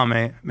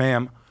napalm,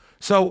 ma'am.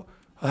 So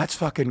that's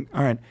fucking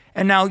all right.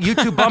 And now you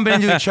two bumping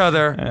into each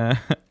other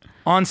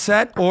on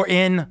set or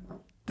in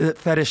the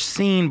fetish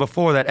scene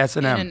before that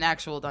S&M? In an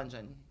actual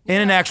dungeon.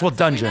 In an actual We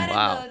dungeon. met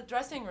Wow. in the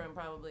dressing room,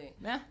 probably.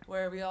 Yeah.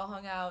 Where we all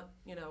hung out,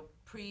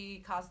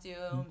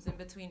 pre-costumes, in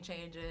between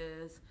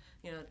changes,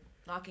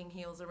 knocking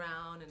heels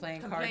around and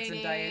Playing cards and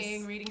complaining,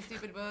 dice. reading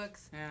stupid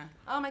books. Yeah.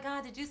 Oh my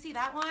God, did you see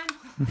that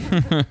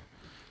one?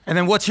 And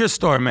then what's your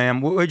story,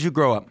 ma'am? Where'd you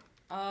grow up?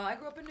 I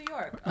grew up in New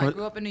York. I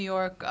grew up in New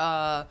York.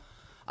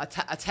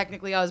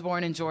 Technically, I was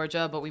born in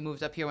Georgia, but we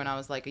moved up here when I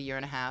was like a year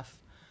and a half.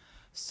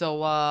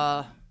 So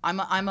I'm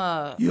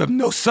a You have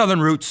no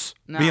southern roots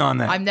no,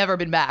 beyond that. I've never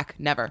been back,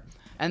 never.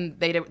 And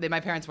my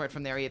parents weren't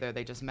from there either.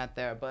 They just met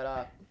there.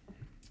 But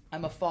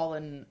I'm a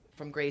fallen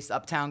from grace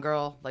uptown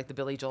girl, like the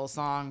Billy Joel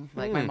song.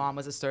 Like my mom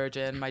was a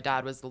surgeon, my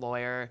dad was the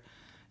lawyer,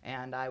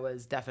 and I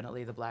was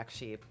definitely the black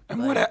sheep.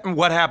 And But-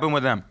 what happened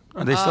with them?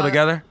 Are they still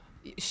together?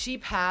 She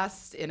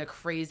passed in a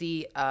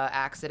crazy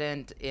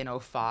accident in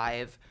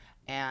 2005,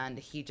 and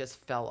he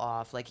just fell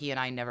off. Like, he and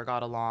I never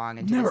got along,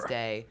 and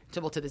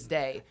to this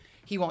day,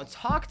 he won't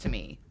talk to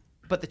me,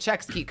 but the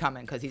checks keep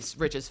coming because he's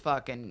rich as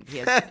fuck, and he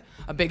has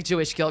a big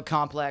Jewish guilt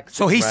complex.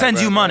 So he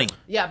sends you money.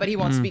 Yeah, but he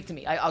won't speak to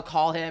me. I'll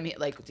call him,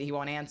 he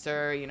won't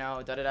answer,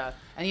 da-da-da.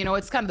 And,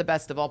 it's kind of the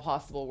best of all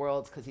possible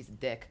worlds because he's a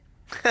dick.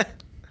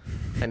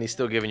 And he's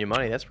still giving you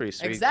money. That's pretty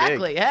sweet. gig.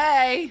 Exactly.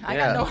 Hey,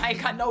 I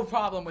got no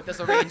problem with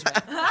this arrangement.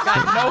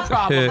 got no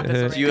problem with this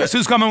arrangement. Guess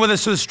who's coming with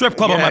us to the strip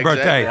club on my exactly.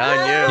 birthday? On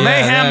you. Yeah,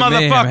 Mayhem, that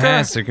motherfucker.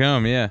 has to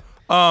come, yeah.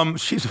 Are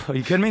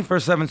you kidding me?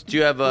 First 7. Do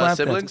you have lap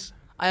siblings? dances.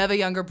 I have a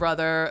younger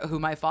brother who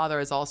my father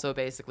is also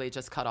basically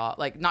just cut off.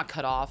 Like, not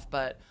cut off,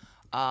 but,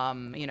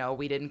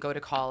 we didn't go to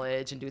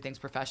college and do things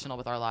professional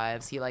with our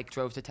lives. He,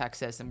 drove to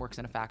Texas and works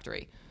in a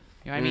factory.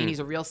 You know what I mean? He's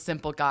a real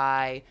simple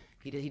guy.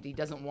 He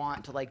doesn't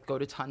want to, go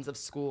to tons of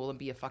school and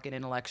be a fucking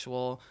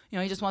intellectual.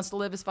 He just wants to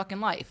live his fucking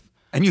life.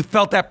 And you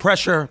felt that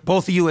pressure,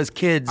 both of you as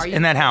kids, Are you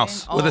in that kidding?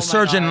 house Oh with my a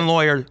surgeon God. and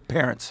lawyer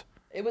parents.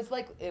 It was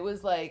like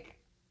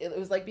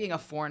being a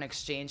foreign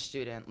exchange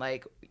student.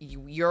 Like,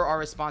 you're our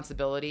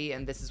responsibility,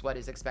 and this is what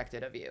is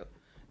expected of you.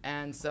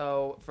 And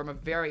so, from a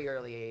very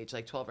early age,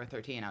 like 12 or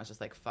 13, I was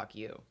just like, "Fuck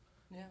you."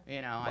 Yeah.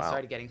 You know, I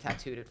started getting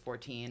tattooed at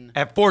 14.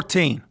 At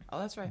 14. Oh,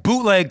 that's right.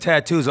 Bootleg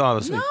tattoos,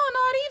 obviously. No,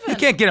 not even. You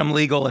can't get them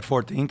legal at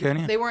 14, can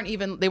you? They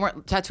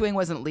weren't tattooing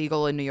wasn't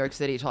legal in New York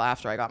City till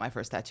after I got my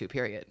first tattoo,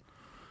 period.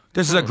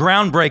 This is a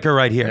groundbreaker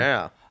right here.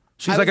 Yeah.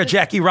 She's I like a was-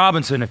 Jackie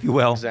Robinson, if you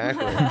will.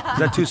 Exactly. Is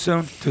that too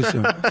soon? Too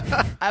soon.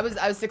 I was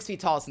 6 feet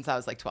tall since I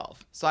was like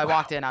 12. So I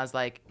walked in, I was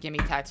like, give me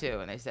a tattoo.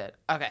 And they said,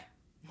 okay.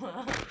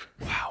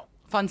 Wow.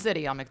 Fun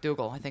City on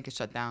McDougal. I think it's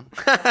shut down.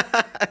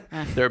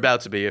 They're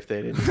about to be if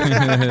they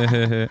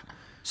didn't.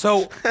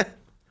 So,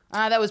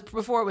 That was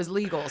before it was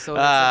legal. So it's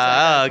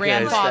like okay.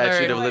 grandfather.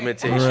 Statute of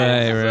limitations.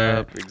 Right, is right.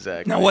 up.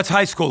 Exactly. now what's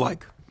high school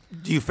like?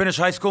 Do you finish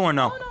high school or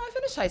no? Oh, no, I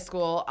finished high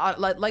school.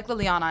 Like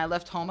Liliana, I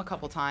left home a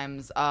couple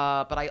times,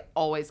 but I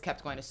always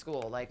kept going to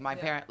school. Like my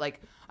parent,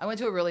 like I went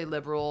to a really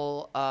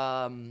liberal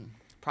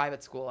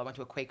private school. I went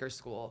to a Quaker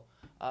school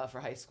for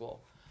high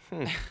school.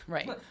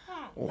 Right.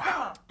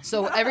 Wow.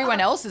 So everyone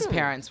else's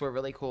parents were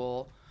really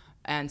cool.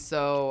 And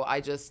so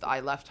I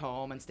left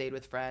home and stayed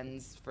with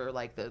friends for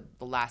like the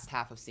last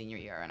half of senior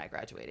year, and I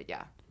graduated,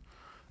 yeah.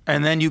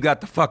 And then you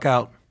got the fuck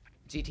out.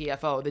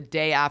 GTFO. The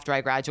day after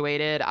I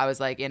graduated, I was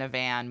like in a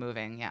van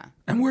moving, yeah.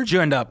 And where'd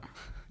you end up?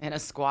 In a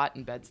squat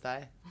in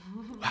Bed-Stuy.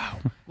 Wow.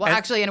 Well,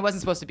 actually, and it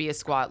wasn't supposed to be a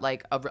squat.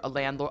 Like a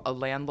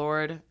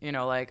landlord, you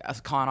know, like a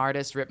con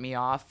artist ripped me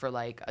off for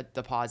like a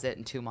deposit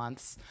in 2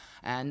 months,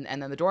 and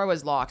then the door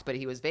was locked, but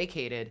he was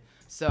vacated.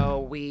 So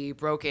we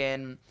broke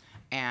in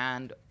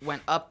and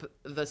went up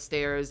the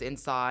stairs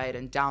inside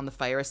and down the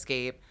fire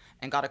escape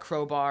and got a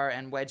crowbar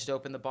and wedged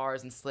open the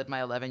bars and slid my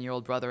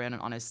 11-year-old brother in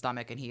on his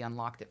stomach, and he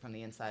unlocked it from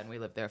the inside, and we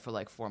lived there for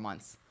like 4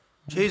 months.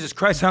 Jesus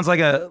Christ, sounds like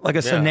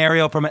a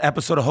scenario from an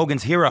episode of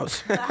Hogan's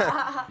Heroes.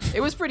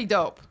 It was pretty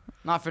dope.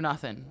 Not for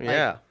nothing. Like,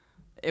 Yeah.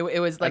 It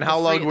was like And how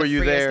long were the you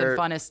freest there? and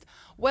funnest.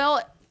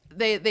 Well,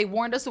 they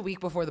warned us a week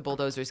before the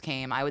bulldozers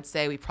came. I would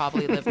say we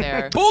probably lived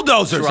there.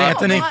 Bulldozers, Drop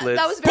Anthony. leaflets.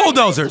 That was very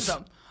Bulldozers. Nice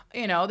of them.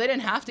 You know, they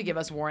didn't have to give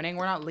us warning.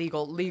 We're not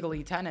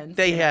legally tenants.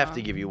 They you have know?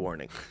 to give you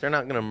warning. They're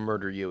not gonna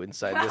murder you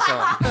inside this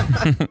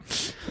home.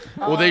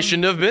 Well, they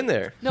shouldn't have been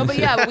there. No, but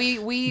yeah,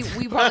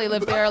 we probably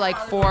lived there like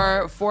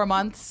four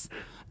months,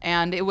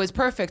 and it was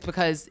perfect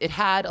because it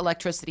had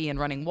electricity and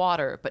running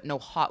water, but no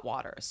hot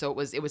water. So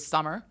it was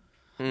summer.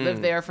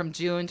 Lived there from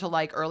June to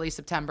like early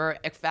September.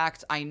 In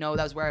fact, I know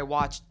that was where I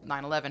watched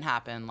 9/11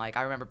 happen. Like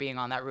I remember being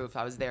on that roof.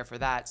 I was there for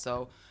that.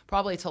 So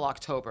probably till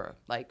October,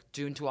 like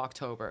June to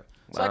October.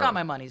 So I got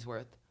my money's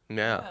worth.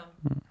 Yeah.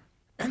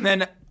 And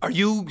then, are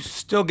you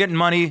still getting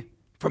money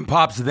from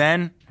Pops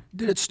then?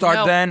 Did it start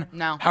No, then?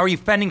 no. How are you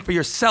fending for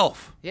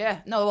yourself?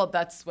 Yeah. No, well,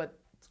 that's what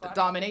the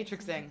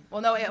dominatrixing.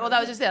 Well, no, that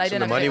was just it. I So didn't.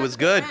 the have money to- was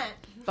good.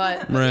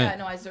 But Right. yeah,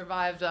 no, I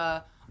survived.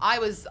 I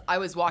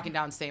was walking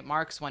down St.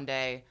 Mark's one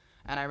day,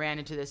 and I ran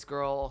into this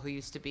girl who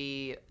used to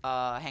be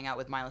hang out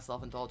with Mindless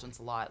Self-Indulgence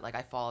a lot. Like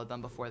I followed them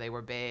before they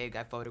were big.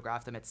 I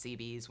photographed them at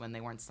CBs when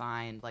they weren't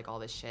signed. Like all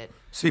this shit.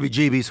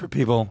 CBGBs for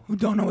people who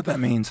don't know what that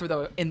means. For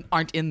those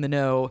aren't in the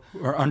know.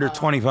 Or under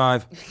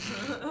 25.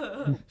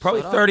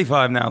 Probably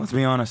 35 now, let's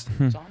be honest.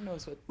 John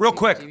knows what. Real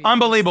quick, CBGB is.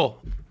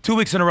 unbelievable. 2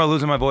 weeks in a row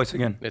losing my voice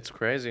again. It's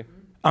crazy.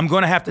 I'm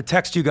going to have to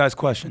text you guys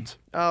questions.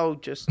 Oh,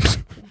 just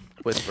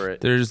whisper it.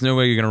 There's no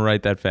way you're gonna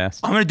write that fast.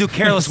 I'm going to do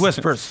Careless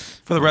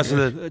Whispers for the rest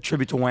of the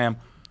tribute to Wham.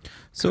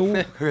 So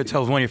You're going to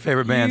tell us one of your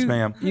favorite bands,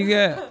 ma'am. you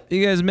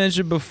guys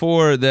mentioned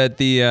before that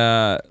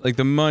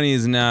the money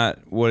is not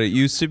what it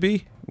used to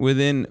be.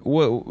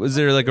 What was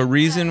there like a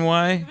reason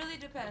why? It really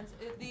depends.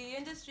 The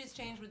industry's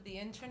changed with the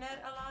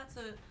internet a lot,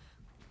 so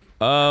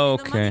Oh,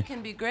 the money okay.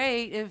 can be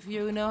great if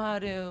you know how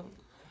to.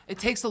 It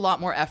takes a lot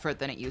more effort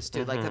than it used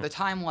to. Like the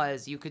time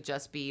was you could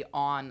just be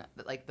on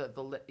like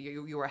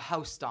you were a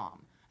house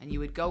dom, and you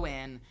would go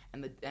in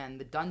and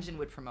the dungeon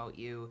would promote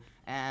you,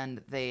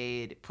 and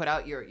they'd put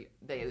out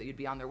you'd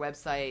be on their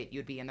website,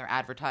 you'd be in their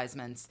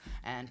advertisements,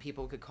 and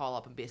people could call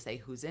up and say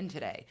who's in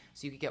today,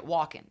 so you could get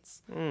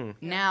walk-ins.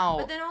 Now,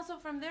 But then also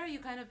from there, you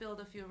kind of build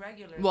a few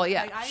regulars. Well,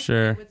 yeah. Like, I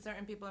Sure. play with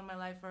certain people in my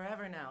life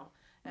forever now,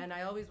 and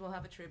I always will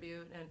have a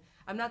tribute. And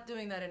I'm not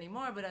doing that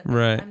anymore, but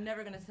Right. I'm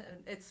never gonna.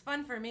 It's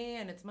fun for me,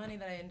 and it's money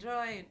that I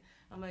enjoy. And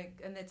I'm like,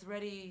 and it's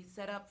ready,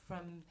 set up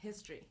from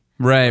history.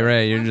 Right.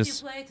 You're Once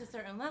just. you play to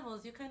certain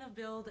levels, you kind of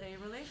build a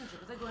relationship.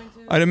 It's like going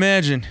to. I'd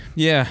imagine.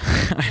 Yeah.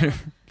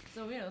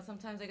 So,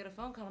 sometimes I get a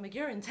phone call. I'm like,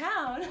 you're in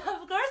town?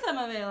 Of course I'm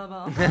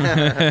available.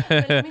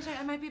 But let me check.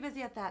 I might be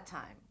busy at that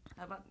time.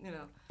 How about,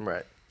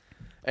 Right.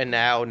 And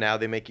now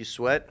they make you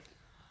sweat.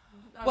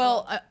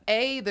 well,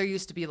 there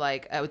used to be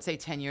like, I would say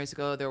 10 years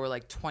ago, there were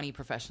like 20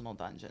 professional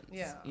dungeons.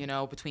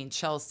 Yeah. Between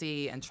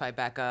Chelsea and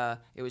Tribeca,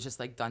 it was just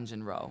like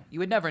Dungeon Row. You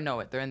would never know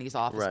it. They're in these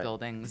office Right.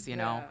 buildings, you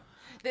know.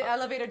 the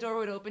elevator door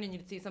would open and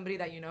you'd see somebody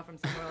that you know from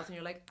somewhere else, and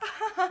you're like,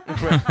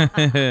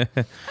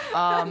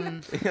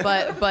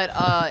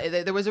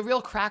 There was a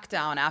real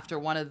crackdown after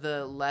one of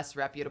the less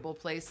reputable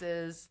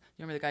places.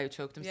 You remember the guy who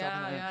choked himself?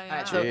 Yeah. All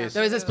right, so Jeez.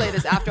 there was this place,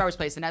 this after-hours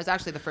place, and that was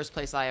actually the first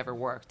place I ever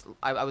worked.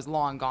 I was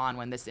long gone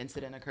when this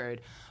incident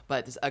occurred,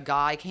 but a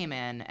guy came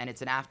in, and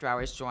it's an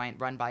after-hours joint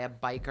run by a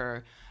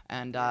biker,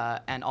 and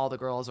all the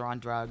girls are on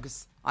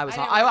drugs. I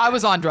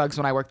was on drugs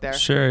when I worked there.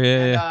 Sure,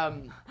 yeah.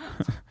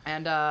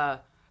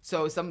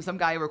 So some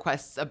guy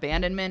requests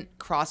abandonment,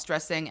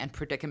 cross-dressing, and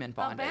predicament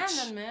bondage.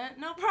 abandonment,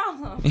 no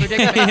problem.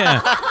 Predicament,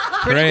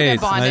 Great.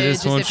 predicament bondage I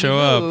just is won't if show you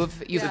up.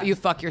 move, you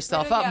fuck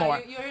yourself Yeah, up more.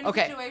 you're in a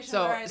Okay, situation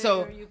so where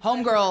so you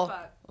homegirl,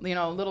 fuck.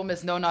 Little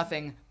Miss Know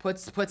Nothing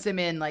puts him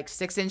in like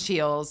 6-inch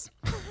heels,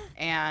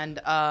 and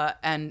down.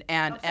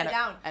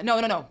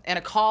 and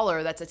a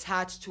collar that's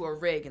attached to a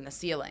rig in the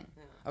ceiling.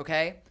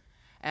 Okay.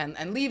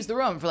 And leaves the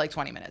room for like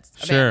 20 minutes.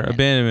 Sure,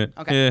 abandonment.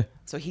 Okay. Yeah.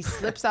 So he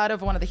slips out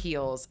of one of the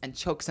heels and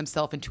chokes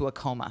himself into a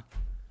coma.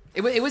 It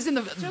was in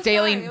the True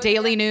Daily story. It was-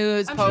 Daily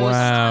News I'm Post. sure there's a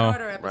Law Wow. and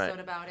Order episode Right.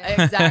 about it.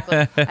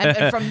 Exactly.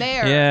 And from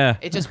there, Yeah.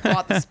 it just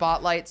brought the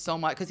spotlight so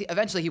much because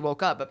eventually he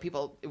woke up, but it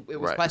was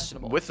Right.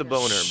 questionable. With the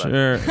boner, but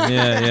Sure,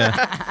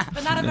 yeah.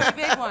 But not a very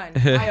big one.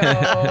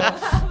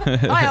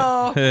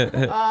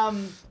 Hi-oh.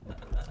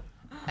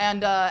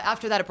 And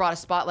after that, it brought a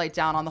spotlight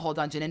down on the whole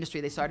dungeon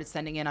industry. They started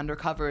sending in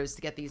undercovers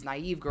to get these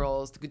naive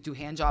girls to do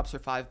hand jobs for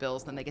 $5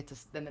 bills. Then they get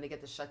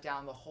to shut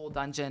down the whole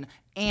dungeon,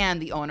 and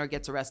the owner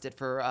gets arrested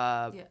for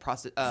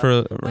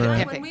For When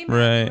right. we met, we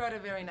Right. were at a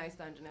very nice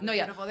dungeon. It was No,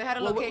 yeah. beautiful. They had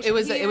a Well, location it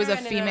was a here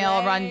and in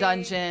female-run LA.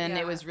 dungeon. Yeah.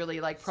 It was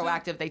really like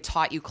proactive. They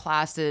taught you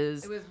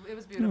classes. It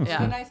was beautiful. Yeah. It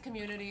was a nice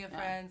community of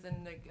friends, and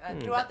like,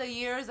 throughout the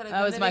years that I've That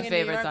been was my living in New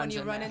favorite York,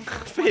 dungeon, when you run yeah.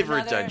 into favorite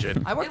one another-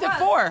 dungeon. I worked It at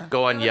was. 4.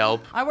 Go on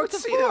Yelp. I worked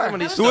at See how 4.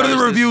 many So what are the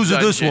stars reviews of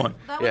this dungeon. one?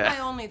 That was Yeah. my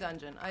only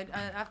dungeon.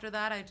 After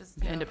that, I just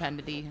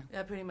Independent-y.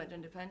 Yeah, pretty much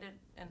independent,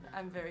 and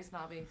I'm very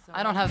snobby. So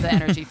I don't have the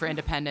energy for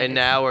independent. And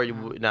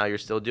now you're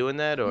still doing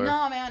that, or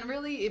No, man,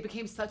 really, it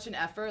became such an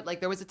effort. Like,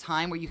 there was a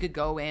time where you could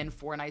go in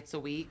 4 nights a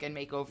week and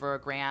make over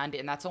 $1,000,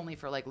 and that's only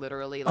for, like,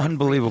 literally, like,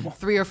 Unbelievable.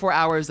 3 or 4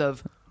 hours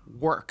of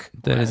work.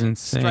 That is Right?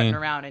 insane. Strutting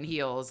around in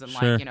heels and,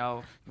 Sure. like,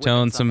 Telling whipping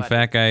some somebody.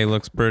 fat guy he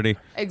looks pretty.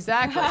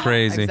 Exactly.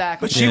 Crazy.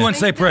 Exactly. But she Yeah. wouldn't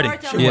say pretty.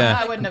 She Yeah.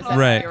 I wouldn't have said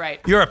Right. that. You're right.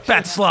 You're a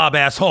fat slob,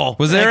 asshole.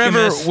 Was there Thank you,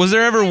 ever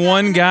miss.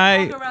 one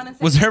guy? walk around and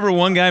say Was there ever something.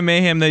 one guy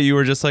mayhem that you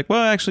were just like,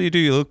 well, actually, you do.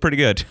 You look pretty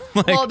good.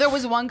 Like, Well, there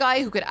was one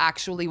guy who could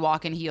actually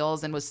walk in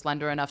heels and was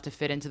slender enough to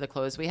fit into the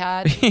clothes we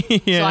had.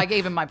 Yeah. So I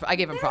gave him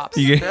props.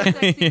 You-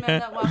 Sexy men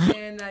that walk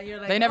in that you're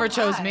like, They never oh,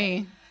 chose hi.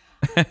 me.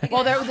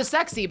 Well, they were the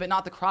sexy, but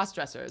not the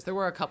cross-dressers. There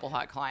were a couple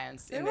hot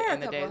clients There in were the, a in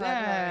the couple day. of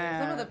hot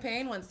clients. Some of the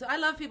pain ones too. I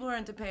love people who are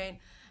into pain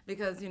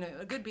because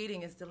a good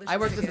beating is delicious. I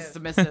worked to as a give.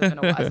 submissive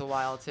as a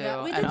while too.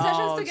 Yeah, we did And, sessions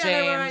oh,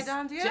 together where I James.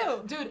 domed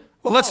you. Dude,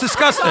 Well, let's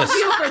discuss this.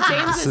 you for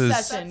James's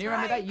is- session. You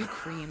remember that? You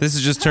creamed. this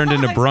has just turned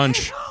into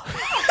brunch.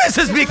 This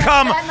has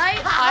become, that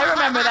night? I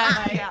remember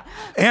that night. Yeah.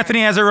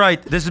 Anthony has it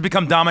right. This has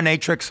become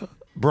dominatrix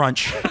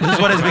brunch. This is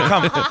what it's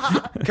become.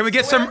 Can we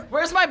get some?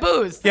 Where's my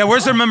booze? Yeah,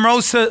 where's the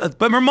mimosa?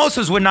 But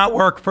mimosas would not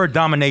work for a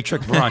dominatrix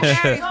brunch.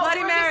 Marys, No,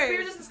 Bloody we Marys.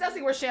 were just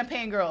discussing we're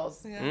champagne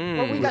girls. We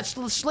got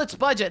Schlitz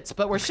budgets,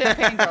 but we're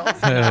champagne girls.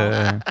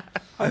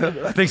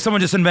 I think someone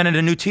just invented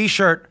a new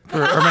T-shirt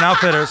for Urban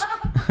Outfitters.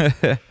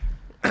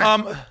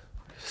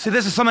 See,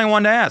 this is something I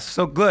wanted to ask.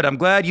 So good. I'm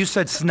glad you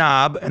said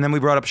snob, and then we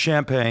brought up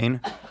champagne.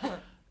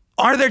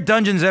 Are there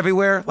dungeons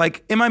everywhere?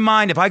 Like, in my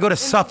mind, if I go to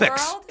Suffolk,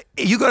 world?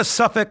 you go to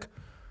Suffolk,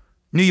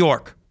 New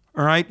York,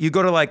 all right? You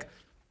go to, like,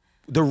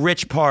 the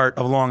rich part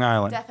of Long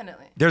Island.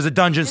 Definitely. There's a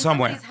dungeon In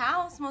somewhere. somebody's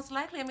house, most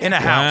likely. I mean, In a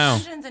there's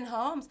house. Dungeons and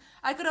homes.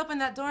 I could open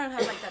that door and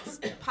have like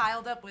that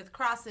piled up with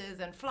crosses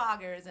and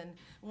floggers and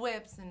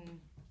whips and.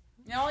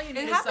 All you need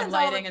It is happens some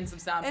all lighting the, and some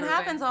sound. It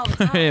happens all the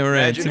time. Hey,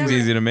 right. It Imagine seems if-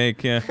 easy to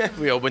make. Yeah.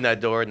 we opened that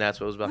door and that's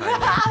what was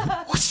behind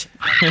it.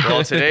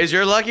 Well, today's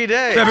your lucky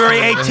day. February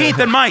 18th,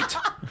 it might.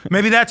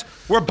 Maybe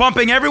we're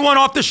bumping everyone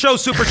off the show,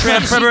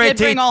 Supertramp, She February did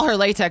bring 18th. all her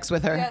latex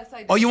with her. Yes,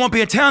 I do. Oh, you won't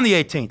be in town the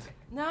 18th.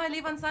 No, I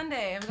leave on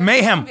Sunday. I'm going to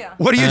Mayhem. Columbia.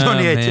 What are you doing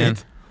the Oh, 18th? man.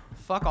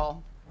 Fuck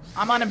all.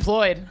 I'm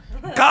unemployed.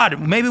 God,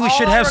 maybe we All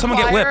should I have someone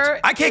get require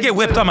whipped. I can't is get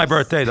whipped on my booze.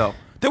 birthday, though.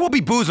 There will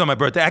be booze on my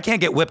birthday. I can't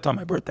get whipped on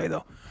my birthday,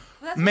 though.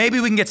 That's Maybe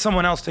we can get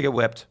someone else to get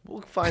whipped.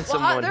 We'll find Well,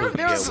 someone there, who can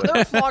there, get there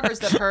with. are floggers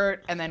that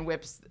hurt and then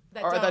whips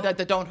That or don't.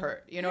 that don't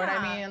hurt. You know what I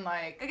Yeah. mean?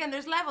 Like, Again,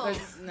 there's levels.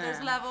 Nah.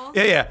 There's levels.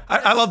 Yeah, yeah.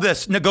 I love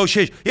this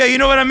negotiation. Yeah, you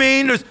know what I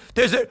mean?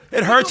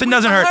 It hurts and We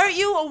doesn't could hurt.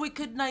 you, or we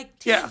could like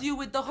tease Yeah. you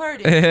with the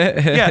hurting.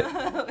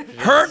 Yeah.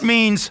 Hurt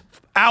means,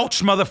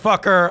 ouch,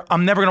 motherfucker,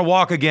 I'm never going to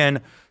walk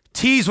again.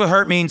 Tease with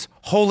hurt means,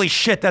 holy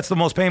shit, that's the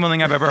most painful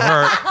thing I've ever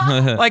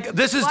heard. Like,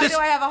 this is Why this. do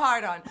I have a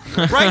hard on?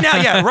 Right now,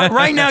 yeah.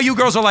 Right now, you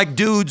girls are like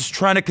dudes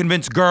trying to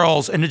convince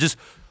girls, and it just,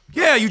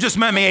 yeah, you just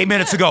met me 8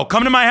 minutes ago.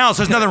 Come to my house.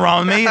 There's nothing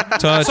wrong with me.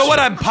 Touch. So what?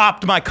 I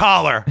popped my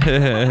collar,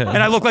 and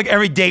I look like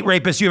every date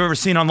rapist you've ever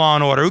seen on Law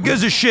and Order. Who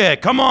gives a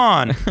shit? Come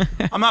on.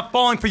 I'm not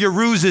falling for your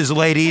ruses,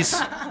 ladies,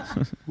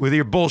 with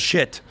your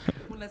bullshit.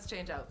 Well, let's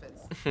change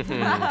outfits.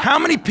 How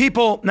many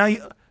people now?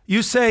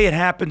 You say it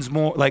happens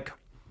more like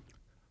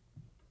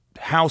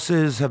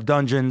houses have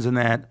dungeons and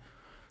that.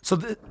 So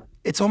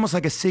it's almost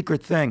like a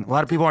secret thing. A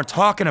lot of people aren't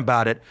talking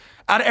about it.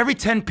 Out of every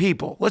 10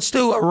 people, let's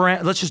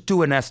just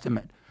do an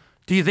estimate.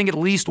 Do you think at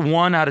least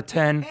 1 out of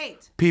 10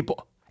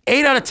 people,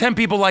 8 out of 10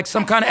 people like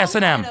some kind of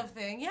S&M? Kind of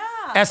thing, yeah.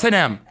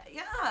 S&M.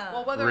 Yeah.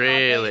 Well, whether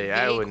Really? or I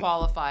not they wouldn't.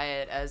 qualify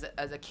it as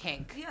a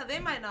kink. Yeah, they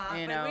might not,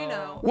 You but we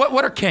know.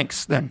 What are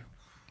kinks then?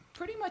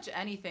 Pretty much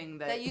anything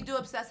That you do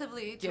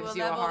obsessively to Gives a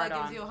you a level that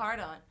hard-on. gives you a hard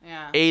on.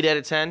 Yeah. 8 out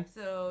of 10.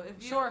 So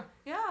if you Sure.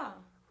 Yeah.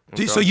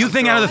 So you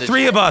think out of the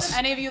 3 of us,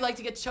 Any of you like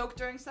to get choked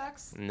during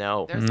sex?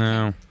 No. There's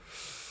No.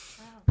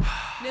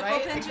 Nipple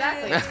Right? pinching.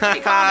 Exactly. It's pretty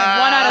common.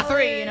 1 out of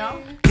 3, you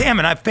know? damn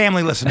it, I have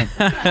family listening.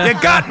 You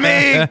got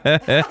me.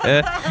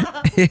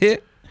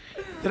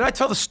 Did I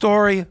tell the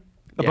story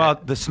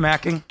about the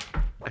smacking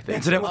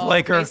incident with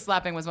Laker? Face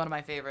slapping was one of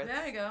my favorites.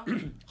 There you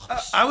go.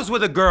 I was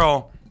with a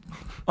girl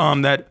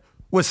that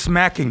was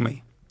smacking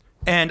me,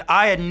 and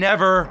I had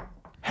never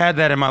had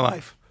that in my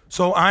life.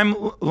 So I'm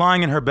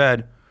lying in her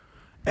bed,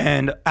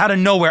 and out of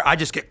nowhere, I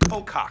just get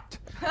cocked.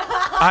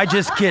 I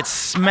just get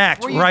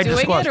smacked Were you right in the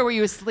doing squash. it or were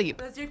you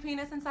asleep? Was your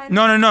penis inside?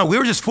 No. We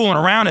were just fooling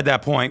around at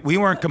that point. We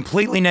weren't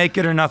completely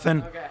naked or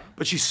nothing. Okay.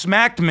 But she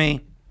smacked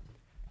me,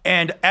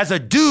 and as a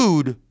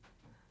dude,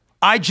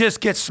 I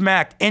just get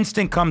smacked.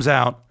 Instinct comes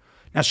out.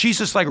 Now she's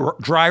just like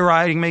dry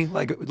riding me,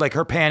 like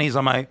her panties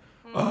on my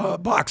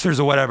boxers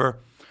or whatever,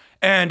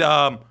 and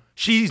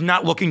she's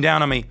not looking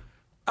down on me.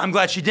 I'm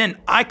glad she didn't.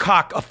 I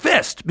cock a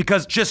fist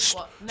because just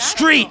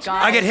street, natural.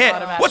 I get hit.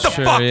 Automatic. What the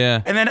Sure, fuck?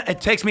 yeah. And then it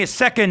takes me a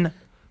second,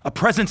 a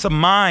presence of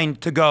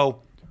mind to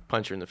go,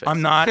 Punch her in the face.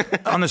 I'm not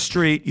on the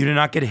street. You do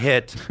not get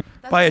hit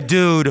by a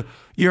dude.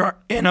 You're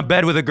in a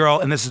bed with a girl,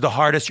 and this is the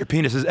hardest your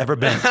penis has ever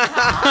been.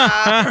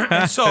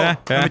 And so,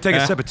 let me take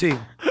a sip of tea.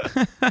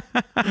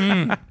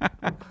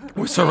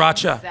 With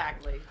sriracha.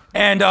 Exactly.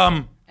 And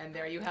And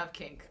there you have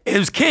kink. it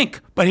was kink.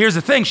 But here's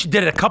the thing. She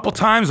did it a couple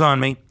times on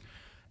me.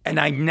 And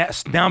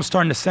now I'm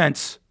starting to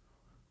sense,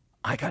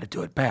 I got to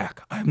do it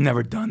back. I've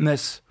never done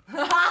this.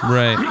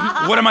 Right.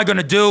 What am I going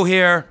to do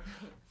here?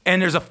 And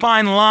there's a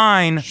fine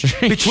line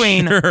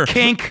between Sure.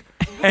 kink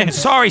and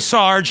sorry,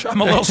 Sarge,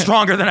 I'm a little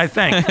stronger than I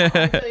think.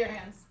 Feel your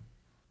hands.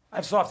 I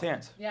have soft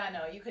hands. Yeah,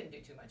 no, you couldn't do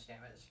too much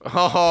damage.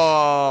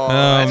 Oh,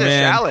 that's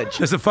man. a challenge.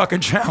 It's a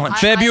fucking challenge.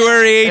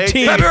 February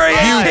 18th. February You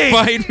 18th.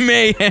 fight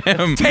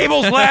mayhem.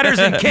 Tables, ladders,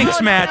 and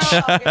kinks match.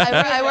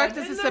 I worked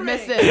as a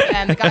submissive,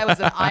 and the guy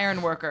was an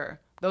iron worker.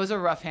 Those are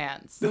rough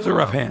hands. Those are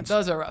rough hands.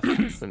 Those are rough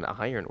hands. An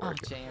iron Oh,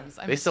 worker. James.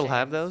 I They miss still James.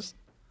 have those?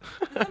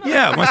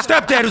 Yeah, my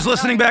stepdad who's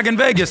listening back in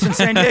Vegas in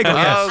San Diego.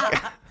 Yes.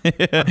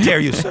 Okay. How dare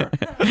you, sir?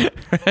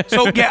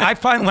 So yeah, I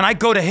find when I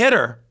go to hit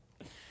her,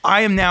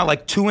 I am now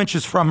like 2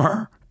 inches from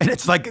her, and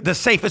it's like the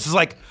safest is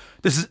like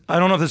this is. I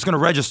don't know if this is going to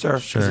register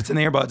because it's in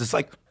the earbuds. It's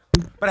like,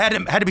 but I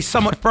had to be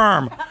somewhat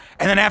firm,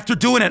 and then after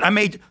doing it, I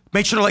made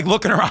sure to like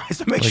look in her eyes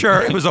to make sure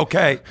it was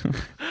okay.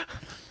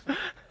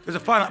 It was a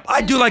fun.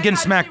 I do like getting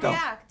smacked though.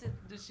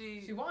 Did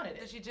she? She wanted it.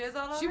 Did she jizz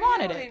all over She you?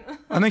 wanted I it. mean-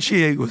 I think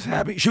she was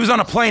happy. She was on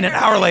a plane an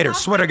hour later.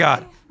 Swear to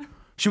God,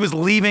 she was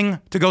leaving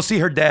to go see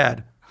her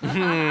dad.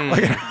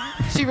 Like,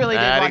 She really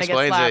did That want to get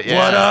explains slapped. it, yeah.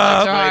 What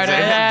up? So hard. Explains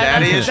it. Yeah,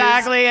 Daddy that's issues.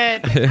 exactly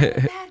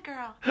it. Bad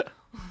girl.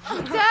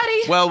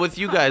 Daddy. Well, with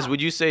you guys,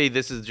 would you say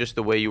this is just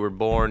the way you were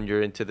born?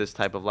 You're into this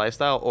type of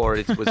lifestyle, or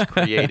it was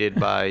created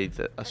by a I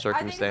think it's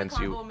circumstance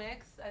a you? combo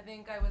mix. I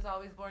think I was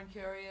always born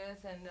curious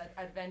and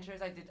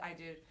adventures. I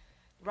did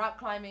rock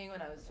climbing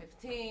when I was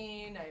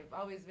 15. I've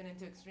always been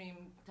into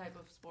extreme type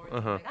of sports.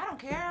 Like, I don't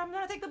care. I'm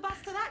gonna take the bus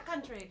to that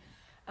country.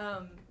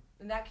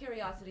 And that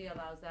curiosity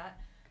allows that.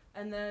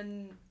 And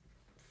then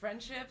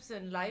friendships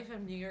and life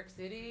in New York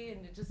City,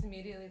 and it just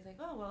immediately it's like,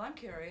 oh well, I'm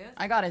curious.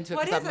 I got into it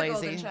What because is I'm a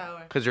golden lazy.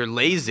 shower? Because you're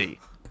lazy.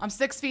 I'm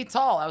 6 feet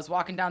tall. I was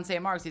walking down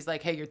St. Mark's. He's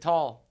like, "Hey, you're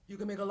tall. You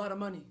can make a lot of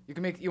money.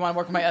 You want to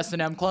work in my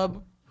S&M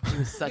club?" He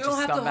was such You a don't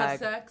have to have scumbag.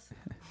 sex.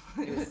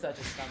 He was such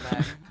a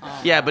scumbag.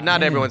 Oh, Yeah, but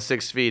not everyone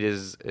 6 feet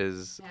is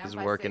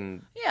I'm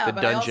working yeah, the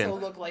but dungeon. I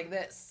also look like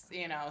this,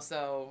 you know.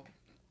 So.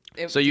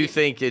 So you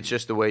think it's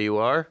just the way you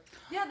are?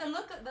 Yeah, the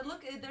look.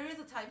 There is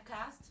a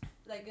typecast,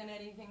 like in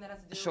anything that has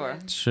to do Sure.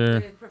 with, Sure.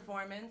 with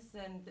performance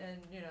and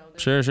you know.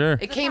 there's- Sure.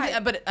 It came,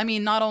 type. but I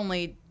mean, not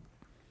only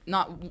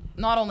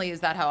is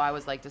that how I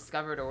was like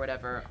discovered or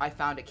whatever. I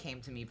found it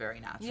came to me very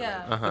naturally.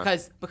 Yeah.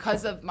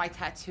 Because of my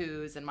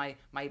tattoos and my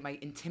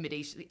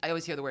intimidation. I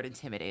always hear the word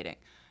intimidating.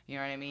 You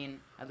know what I mean?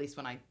 At least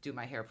when I do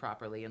my hair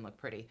properly and look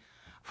pretty.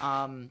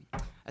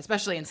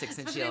 Especially in 6-inch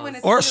Especially heels. when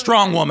it's or a really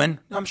strong nice. woman.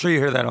 I'm sure you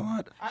hear that a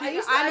lot. I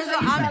used to actually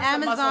On used to have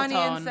some muscle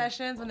Amazonian tone.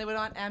 sessions, when they would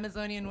want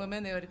Amazonian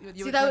women, they would.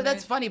 See,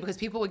 that's funny because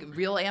people with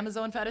real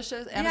Amazon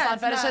fetishists,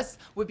 it's not.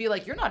 would be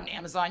like, "You're not an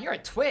Amazon, you're a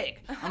twig."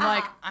 I'm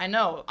like, "I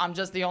know, I'm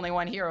just the only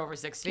one here over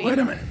 6 feet." Wait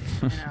a minute.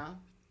 You know?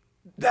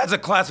 That's a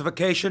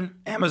classification,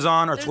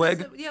 Amazon or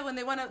Twig. Yeah, when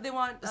they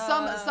want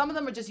Some of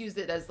them would just use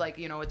it as like,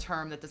 you know, a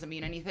term that doesn't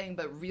mean anything,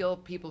 but real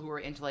people who are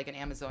into like an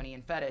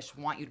Amazonian fetish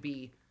want you to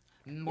be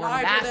more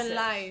Larger massive, than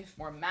life.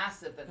 more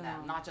massive than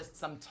them, not just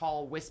some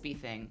tall wispy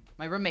thing.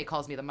 My roommate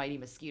calls me the mighty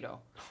mosquito.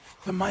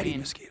 The mighty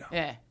mosquito.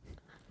 Yeah,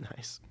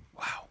 Nice.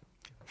 Wow.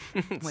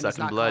 When he's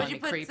Sucking not blood. calling You me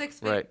put creep. 6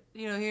 feet, Right.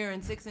 here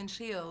in 6-inch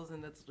heels,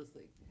 and that's just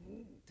like.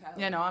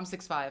 Yeah, no, I'm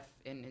 6'5"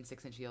 in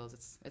 6-inch heels.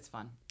 It's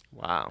fun.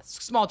 Wow.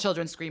 Small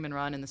children scream and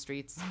run in the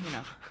streets.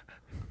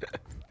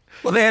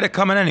 Well, they had it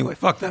coming anyway.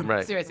 Fuck them.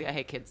 Right. Seriously, I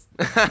hate kids.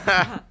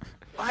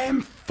 I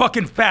am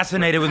fucking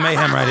fascinated with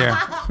mayhem right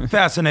here.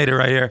 Fascinated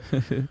right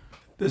here.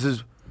 This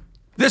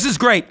is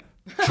great.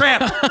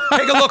 Tramp,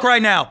 take a look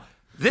right now.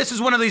 This is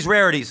one of these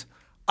rarities.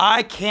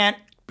 I can't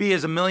be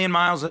as a million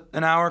miles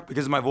an hour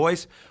because of my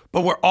voice,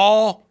 but we're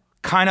all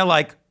kind of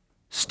like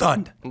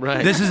stunned.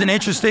 Right. This is an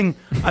interesting.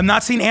 I've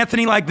not seen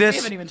Anthony like We this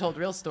haven't even told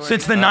real stories.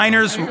 since the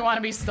Niners. If you want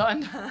to be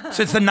stunned.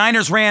 Since the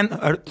Niners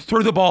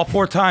threw the ball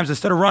 4 times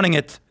instead of running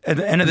it at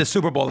the end of the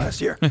Super Bowl last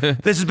year.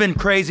 This has been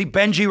crazy.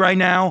 Benji right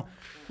now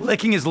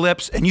licking his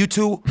lips, and you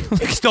two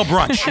still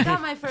brunch. I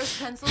got my first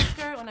pencil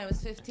skirt when I was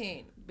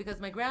 15 because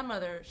my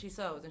grandmother, she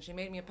sews, and she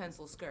made me a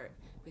pencil skirt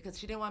because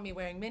she didn't want me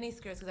wearing mini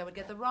skirts because I would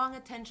get the wrong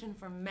attention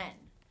from men.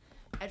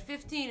 At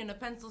 15, in a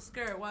pencil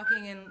skirt,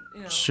 walking in,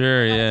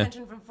 Sure, I got yeah.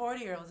 attention from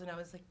 40-year-olds, and I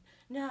was like,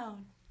 no,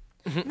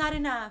 not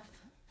enough.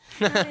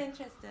 Not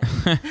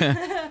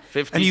interested.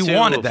 52 And you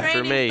wanted that. for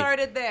Training me.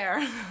 started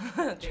there.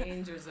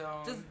 Danger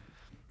zone. Just,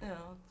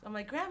 I'm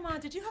like, Grandma,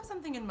 did you have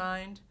something in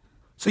mind?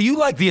 So you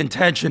like the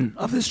intention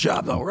of this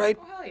job, though, right?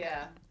 Oh, hell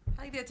yeah.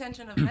 I like the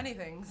attention of many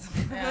things.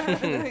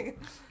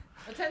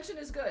 Attention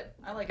is good.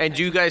 I like And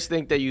do you attention. guys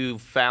think that you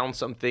found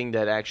something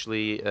that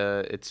actually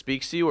it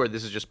speaks to you, or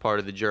this is just part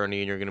of the journey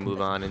and you're going to move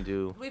on and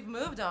do? We've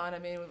moved on. I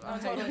mean,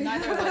 Totally.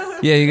 Neither of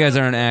us. Yeah, you guys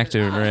aren't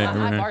active, right?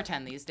 I right.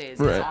 bartend these days.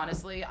 'cause Right.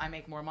 honestly, I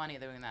make more money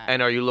doing that.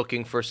 And are you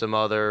looking for some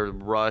other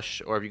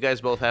rush, or if you guys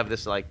both have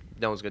this, like,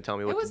 no one's going to tell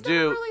me it what was to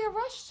never do, really a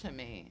rush to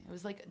me. It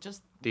was like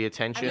just the I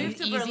attention? moved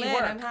to Easy Berlin.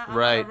 work. I'm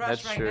Right, on a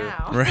rush that's right true.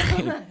 now.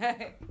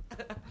 Right.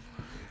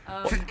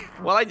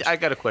 Well, I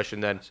got a question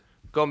then.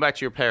 Going back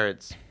to your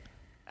parents,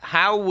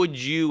 how would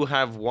you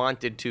have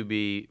wanted to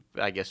be,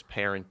 I guess,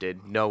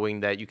 parented,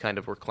 knowing that you kind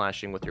of were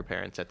clashing with your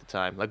parents at the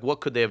time? Like,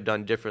 what could they have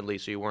done differently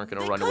so you weren't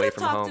going to run away from They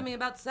could have talked home? to me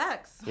about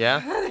sex. Yeah?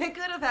 They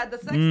could have had the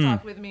sex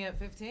talk with me at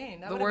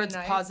 15. That the would've words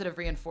been nice. positive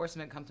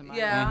reinforcement come to mind.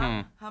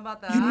 Yeah. How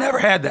about that? You never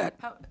had that.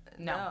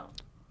 No.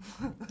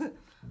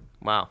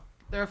 Wow.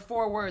 There are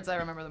 4 words I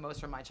remember the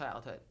most from my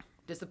childhood: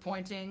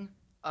 disappointing,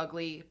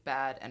 ugly,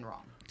 bad, and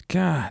wrong.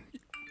 God.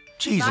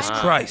 Jesus You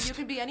Christ.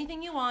 can be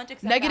anything you want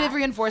except Negative that.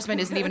 reinforcement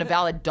isn't even a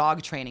valid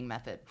dog training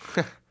method.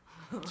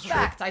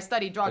 Fact. I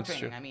studied dog That's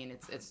training. true. I mean,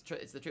 it's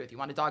the truth. You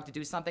want a dog to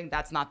do something,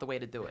 that's not the way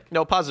to do it.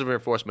 No, positive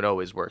reinforcement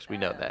always works. We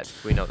know that.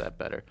 We know that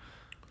better.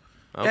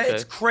 Yeah, Okay.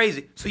 it's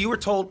crazy. So you were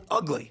told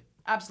ugly.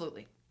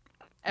 Absolutely.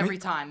 Every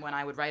time when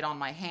I would write on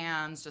my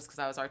hands just because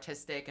I was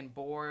artistic and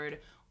bored,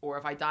 or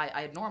if I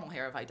had normal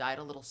hair, if I dyed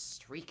a little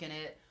streak in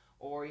it,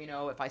 or,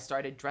 if I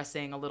started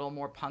dressing a little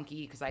more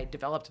punky because I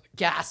developed,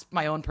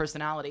 my own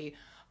personality.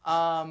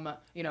 God,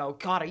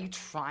 are you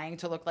trying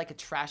to look like a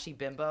trashy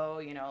bimbo?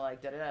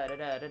 Like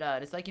da-da-da-da-da-da.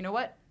 And it's like, you know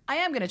what? I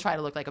am going to try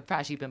to look like a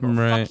trashy bimbo.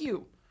 Right. Fuck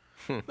you.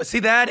 But see,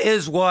 that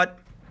is what.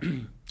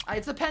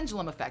 It's a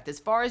pendulum effect. As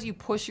far as you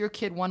push your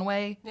kid one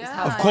way, is Yeah.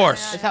 how Of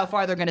course. is how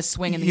far they're going to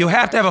swing in the You other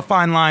have to have a direction.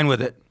 fine line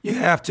with it. You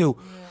have to.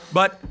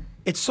 But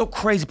it's so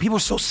crazy. People are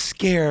so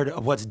scared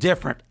of what's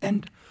different.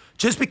 And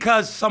just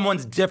because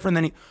someone's different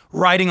than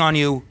writing on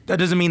you, that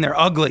doesn't mean they're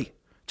ugly. It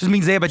just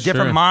means they have a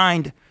different Sure.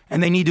 mind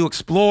and they need to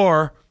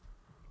explore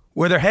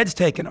where their head's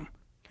taking them.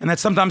 And that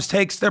sometimes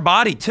takes their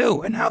body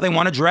too and how they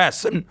want to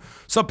dress. And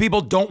some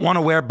people don't want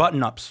to wear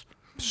button-ups.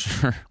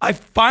 Sure. I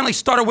finally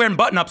started wearing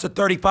button-ups at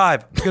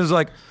 35 because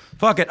like,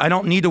 fuck it, I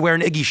don't need to wear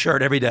an Iggy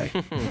shirt every day.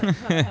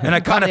 And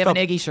I kind Probably of have felt,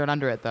 an Iggy shirt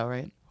under it, though,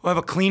 right? I have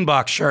a clean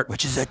box shirt,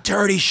 which is a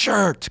dirty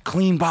shirt.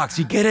 Clean box,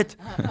 you get it?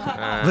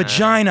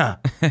 Vagina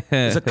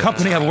is a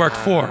company I've worked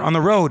for on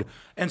the road.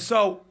 And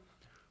so,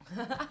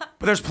 but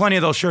there's plenty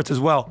of those shirts as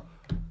well.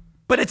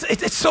 But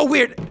it's so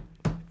weird.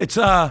 It's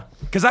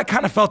because I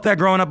kind of felt that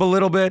growing up a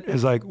little bit.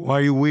 It's like, why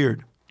are you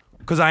weird?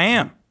 Because I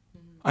am.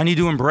 I need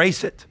to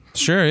embrace it.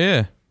 Sure,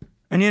 yeah.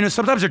 And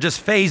sometimes they're just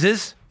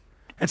phases,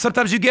 and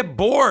sometimes you get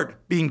bored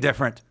being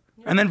different.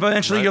 And then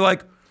eventually you're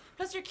like,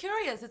 Plus, you're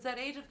curious. It's that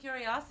age of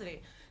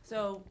curiosity.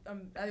 So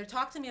either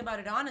talk to me about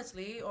it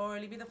honestly or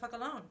leave me the fuck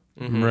alone.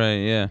 Right,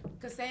 yeah.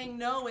 Because saying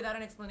no without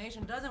an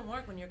explanation doesn't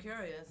work when you're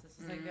curious. It's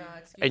just like,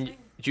 excuse And me?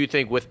 do you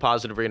think with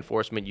positive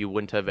reinforcement you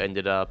wouldn't have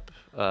ended up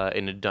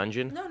in a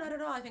dungeon? No, not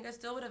at all. I think I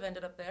still would have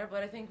ended up there,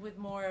 but I think with a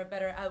more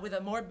better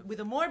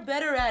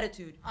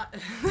attitude.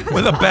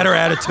 with a better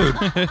attitude.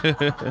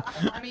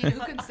 I mean,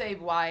 who can say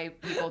why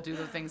people do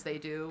the things they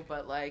do?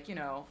 But I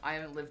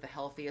haven't lived the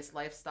healthiest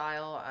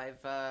lifestyle.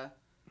 I've,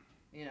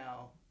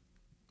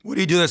 What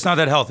do you do that's not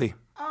that healthy?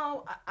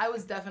 Oh, I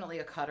was definitely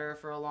a cutter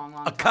for a long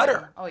time.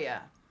 cutter? Oh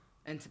yeah,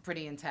 and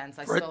pretty intense.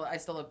 I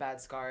still have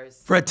bad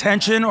scars. For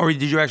attention, or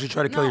did you actually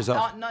try to kill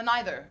yourself? No,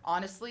 neither.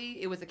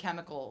 Honestly, it was a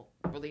chemical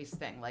release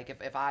thing. Like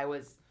if I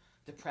was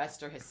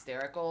depressed or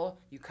hysterical,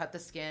 you cut the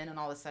skin, and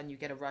all of a sudden you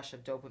get a rush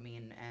of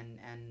dopamine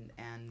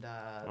and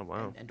Oh,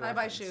 wow. and I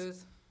buy endorphins.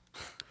 shoes.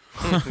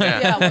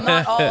 Yeah, well,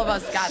 not all of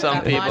us got Some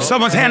that people. money.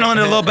 Someone's handling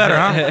it a little better,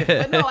 huh?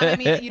 But no, I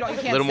mean, you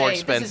can't Little more say, this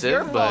is expensive,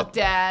 your fault, but-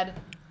 Dad.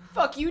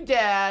 Fuck you,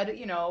 Dad.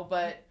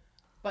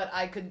 But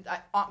I could.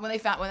 When they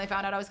found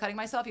out I was cutting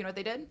myself, you know what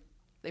they did?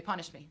 They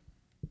punished me.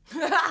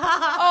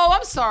 Oh,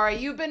 I'm sorry.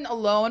 You've been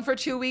alone for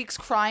 2 weeks,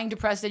 crying,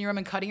 depressed in your room,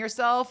 and cutting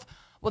yourself.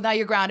 Well, now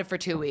you're grounded for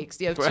 2 weeks.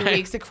 You have 2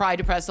 weeks to cry,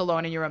 depressed,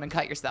 alone in your room, and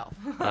cut yourself.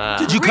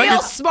 Did you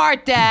Real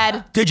smart,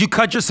 Dad. Did you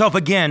cut yourself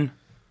again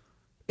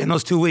in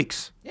those 2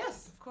 weeks?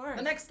 Yes, Of course.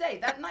 the next day,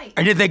 that night.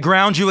 And did they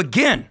ground you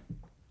again?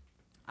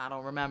 I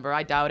don't remember.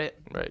 I doubt it.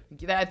 Right.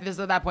 At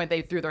that point,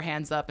 they threw their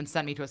hands up and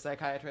sent me to a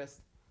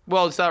psychiatrist.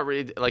 Well, it's not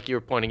really like you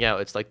were pointing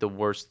out. It's like the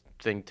worst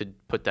thing to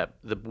put the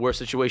worst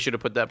situation to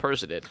put that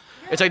person in.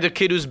 It's like the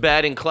kid who's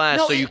bad in class,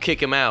 No, so you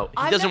kick him out. He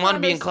I've doesn't never want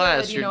to be in class.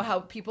 understood, You know how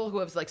people who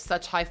have like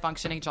such high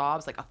functioning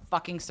jobs, like a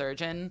fucking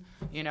surgeon,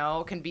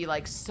 can be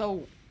like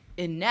so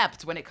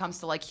inept when it comes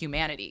to like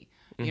humanity.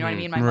 You know what I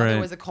mean? My mother Right.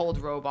 was a cold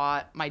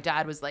robot. My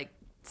dad was like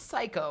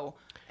psycho,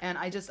 and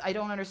I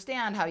don't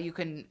understand how you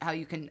can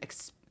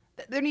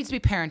there needs to be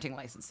parenting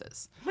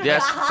licenses.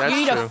 Yes, that's You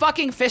need true. a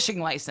fucking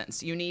fishing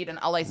license. You need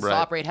a license Right. to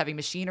operate heavy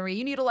machinery.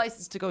 You need a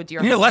license to go deer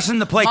You need a hunting. lesson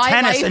to play My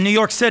tennis life- in New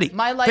York City.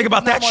 My life Think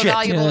about is not that more shit.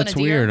 valuable Yeah, than that's a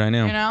deer, weird, I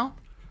know. You know?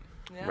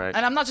 Right.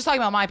 And I'm not just talking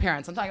about my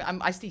parents.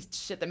 I see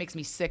shit that makes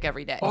me sick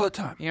every day. All the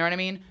time. You know what I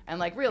mean? And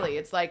like, really,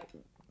 it's like,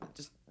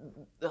 just,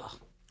 ugh.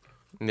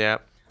 Yeah.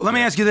 Let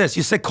me ask you this.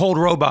 You said cold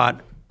robot,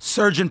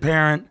 surgeon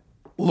parent,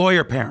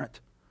 lawyer parent.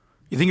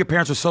 You think your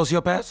parents are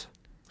sociopaths?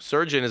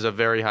 Surgeon is a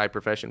very high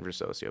profession for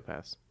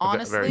sociopaths.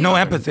 Honestly- No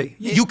empathy.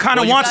 You kind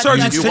of Well, you- want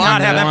surgeons you to want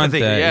not have that. empathy.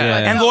 You want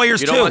that, yeah. And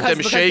lawyers You don't too. want them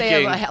Because they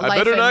shaking. have a I life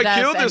better and not death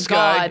kill and this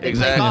guy. God,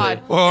 Exactly.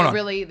 God, Well, hold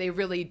on. they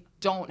really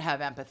don't have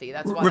empathy.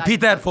 That's why. Repeat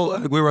that full.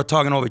 We were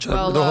talking over each other.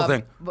 Well, the whole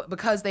thing.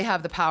 Because they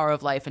have the power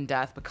of life and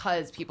death,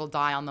 because people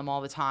die on them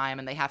all the time,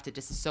 and they have to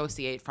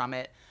disassociate from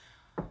it.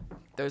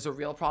 There's a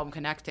real problem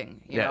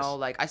connecting. You Yes. know,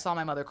 like I saw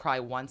my mother cry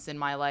once in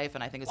my life,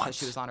 and I think it's because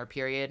she was on her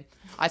period.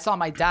 I saw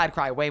my dad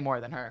cry way more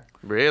than her.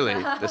 Really?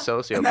 The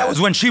sociopath. And that was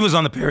when she was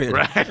on the period.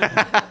 Right.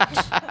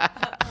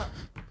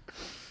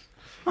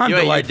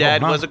 Your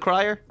dad was a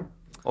crier?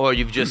 Or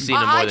you've just seen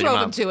him more I than your drove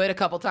mom? him to it a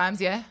couple times.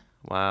 Yeah.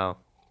 Wow.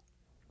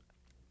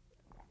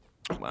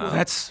 Wow.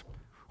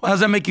 How does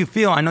that make you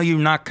feel? I know you're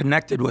not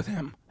connected with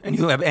him, and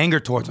you have anger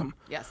towards him,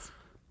 Yes.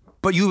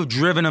 but you have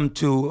driven him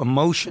to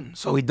emotion,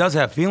 so he does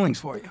have feelings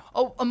for you.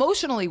 Oh,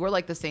 emotionally, we're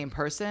like the same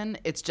person.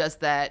 It's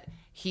just that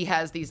he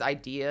has these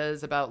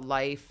ideas about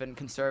life and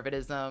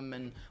conservatism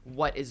and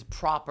what is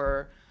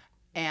proper.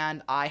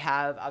 And I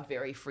have a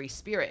very free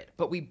spirit.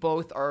 But we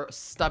both are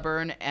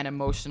stubborn and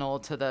emotional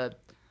to the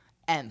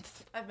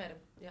nth. I've met him.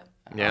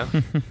 Yeah.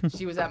 Yeah?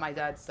 She was at my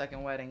dad's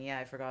second wedding. Yeah,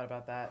 I forgot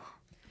about that.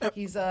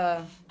 He's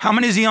How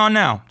many is he on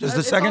now? Just a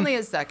it's second? only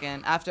his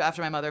second.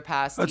 After my mother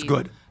passed, That's he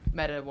good.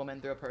 met a woman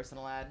through a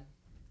personal ad.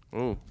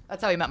 Ooh.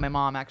 That's how he met my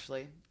mom,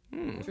 actually.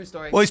 True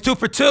story. Well, he's 2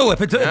 for 2.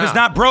 If it's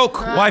not broke,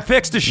 why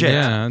fix the shit?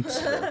 Yeah.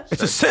 It's,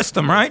 It's a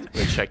system, right?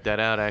 Check that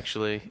out,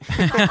 actually.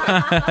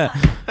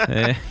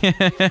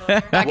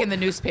 Back in the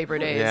newspaper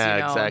days, Yeah,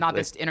 not exactly.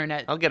 this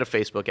internet. I'll get a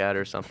Facebook ad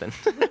or something.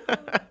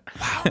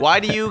 Why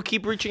do you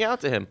keep reaching out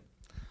to him?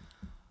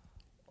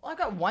 Well, I've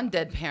got one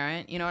dead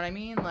parent, you know what I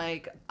mean?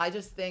 Like, I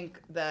just think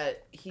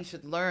that he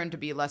should learn to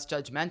be less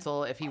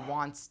judgmental if he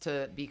wants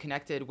to be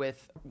connected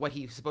with what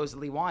he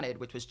supposedly wanted,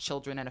 which was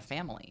children and a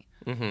family.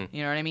 Mm-hmm.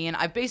 You know what I mean?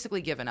 I've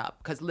basically given up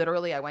because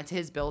literally I went to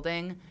his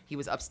building, he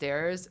was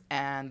upstairs,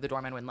 and the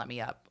doorman wouldn't let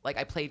me up. Like,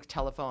 I played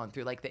telephone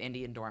through, like, the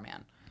Indian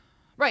doorman.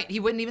 Right, he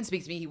wouldn't even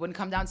speak to me. He wouldn't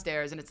come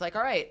downstairs, and it's like,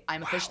 all right,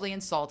 I'm officially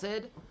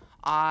insulted.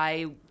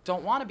 I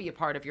don't want to be a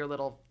part of your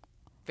little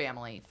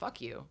family. Fuck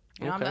you.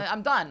 You know, Okay.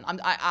 I'm done.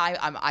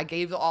 I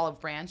gave the olive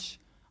branch.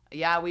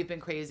 Yeah, we've been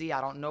crazy. I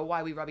don't know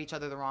why we rub each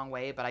other the wrong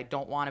way, but I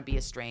don't want to be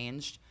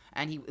estranged.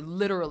 And he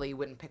literally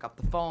wouldn't pick up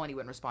the phone. He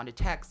wouldn't respond to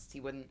texts.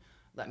 He wouldn't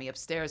let me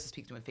upstairs to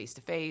speak to him face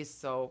to face.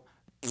 So,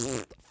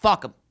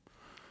 fuck him.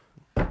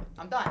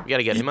 I'm done. You got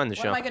to get him on the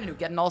What show. am I gonna do?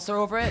 Get an ulcer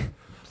over it?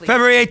 Please.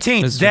 February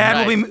 18th, Mr.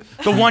 Dad will be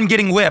the one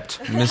getting whipped.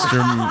 Mr.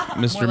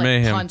 More like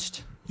Mayhem.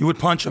 punched. You would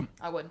punch him.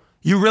 I would.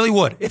 You really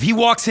would. If he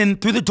walks in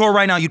through the door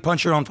right now, you'd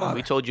punch your own father.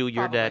 We told you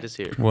your dad is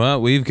here.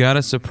 Well, we've got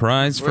a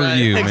surprise for Right,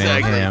 you,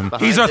 exactly. Mayhem.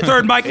 He's our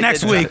third mic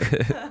next week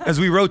as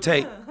we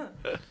rotate.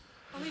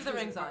 I'll leave the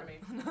rings on me.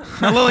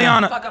 Now,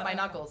 Liliana, Fuck up my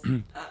knuckles.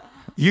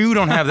 you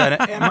don't have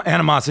that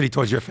animosity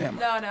towards your family.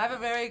 No, I have a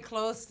very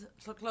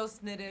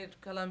close-knitted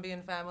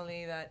Colombian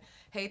family that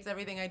hates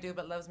everything I do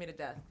but loves me to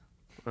death.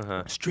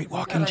 Street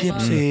walking Fucking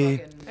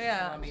gypsy.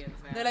 Yeah. Colombians,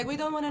 man. They're like, we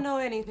don't want to know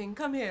anything.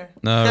 Come here.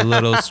 A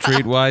little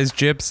streetwise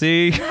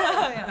gypsy.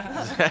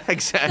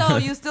 Exactly. So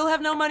you still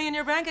have no money in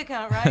your bank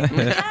account, right?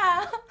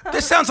 Yeah.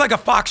 This sounds like a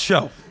Fox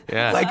show.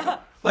 Yeah.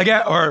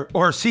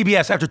 Or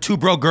CBS after Two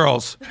Broke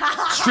Girls.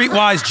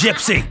 Streetwise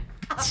gypsy.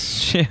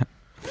 Yeah.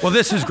 Well,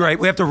 this is great.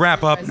 We have to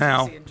wrap up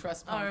now.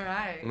 All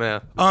right. Yeah.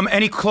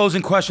 Any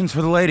closing questions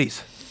for the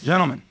ladies,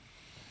 gentlemen?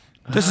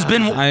 This has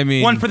been I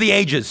mean- one for the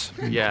ages.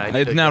 Yeah. I need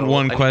It's to not go.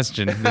 one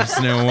question. There's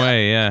no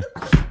way, yeah.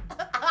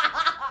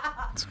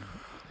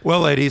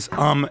 Well, ladies,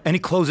 any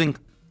closing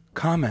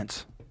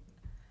comments?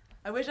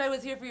 I wish I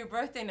was here for your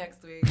birthday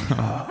next week.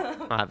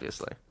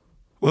 Obviously.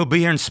 We'll be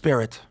here in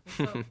spirit.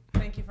 So,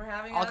 thank you for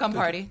having us. I'll come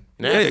party.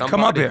 Yeah,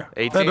 come up party. here.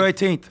 18th. February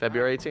 18th.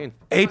 February 18th.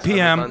 8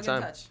 p.m. Fun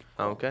time. touch.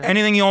 Okay.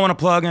 Anything you want to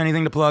plug?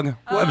 Anything to plug?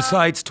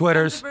 Websites,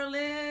 Twitters.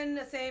 Berlin,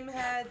 same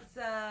heads.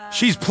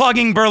 She's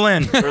plugging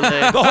Berlin.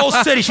 Berlin. The whole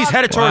city. She's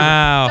headed towards.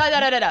 Wow.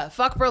 Da.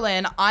 Fuck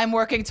Berlin. I'm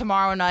working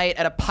tomorrow night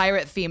at a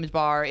pirate-themed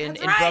bar in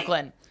That's right.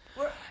 Brooklyn.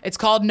 It's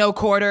called No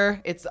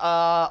Quarter. It's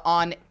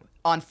on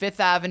 5th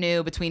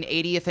Avenue between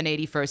 80th and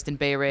 81st in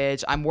Bay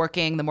Ridge. I'm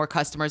working. The more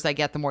customers I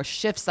get, the more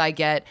shifts I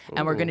get.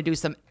 And we're going to do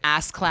some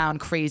ass clown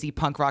crazy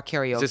punk rock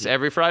karaoke. Is this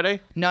every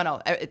Friday?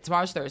 No.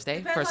 Tomorrow's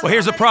Thursday. First. Well,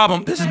 here's the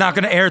problem. This is not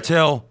going to air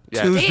till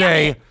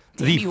Tuesday, Damn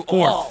the you 4th.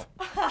 all.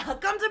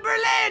 Come to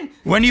Berlin.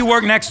 When do you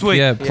work next week?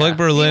 Yeah, plug He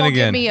Berlin won't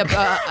again. give me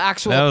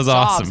actual That was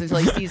jobs awesome. until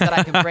he sees that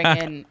I can bring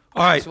in.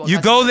 All right, actual you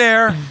go customers.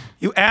 there.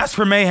 You ask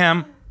for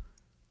Mayhem.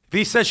 If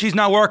he says she's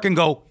not working,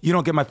 go. You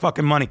don't get my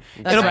fucking money.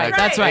 That's right.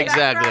 That's right.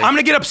 Exactly. I'm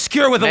gonna get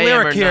obscure with a Mayhem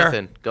lyric or here.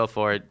 nothing. Go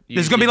for it.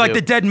 There's gonna be like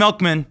the Dead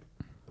Milkman.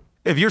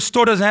 If your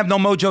store doesn't have no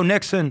Mojo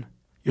Nixon,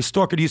 your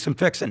store could use some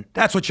fixing.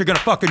 That's what you're gonna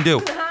fucking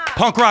do.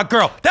 Punk rock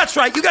girl. That's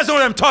right. You guys know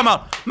what I'm talking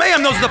about.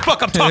 Mayhem knows what the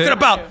fuck I'm talking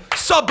about.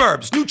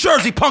 Suburbs, New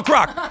Jersey, punk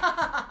rock.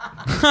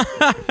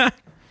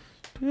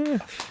 Woo!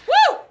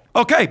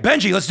 Okay,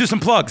 Benji, let's do some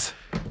plugs.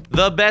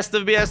 The Best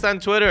of BS on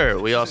Twitter.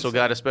 We also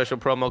got a special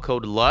promo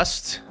code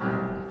LUST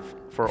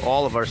for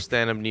all of our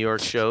stand-up New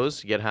York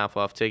shows. You get half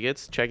off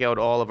tickets. Check out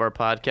all of our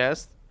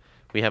podcasts.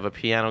 We have a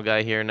piano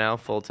guy here now,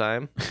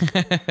 full-time.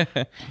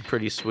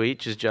 Pretty sweet.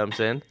 Just jumps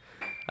in.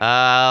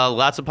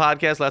 Lots of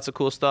podcasts, lots of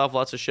cool stuff,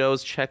 lots of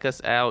shows. Check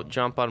us out.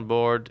 Jump on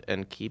board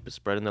and keep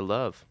spreading the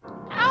love.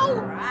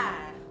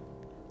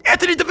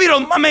 Anthony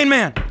DeVito, my main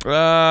man.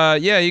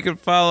 Yeah, you can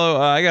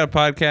follow. I got a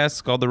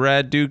podcast called The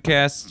Rad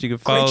Dudecast. You can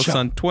follow us show.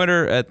 on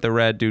Twitter at The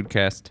Rad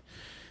Dudecast.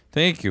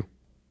 Thank you.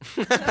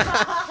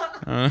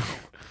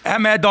 At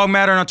Mad Dog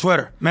Matter on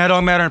Twitter. Mad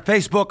Dog Matter on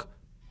Facebook.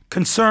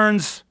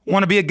 Concerns,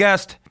 want to be a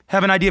guest,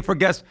 have an idea for a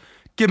guest,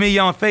 give me a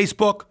yell on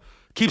Facebook.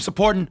 Keep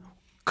supporting.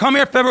 Come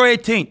here February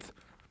 18th.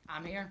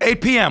 I'm here.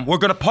 8 p.m. We're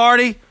going to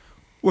party.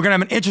 We're going to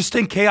have an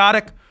interesting,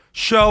 chaotic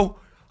show.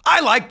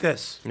 I like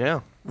this.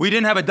 Yeah. We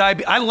didn't have a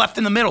diabetes. I left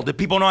in the middle. Did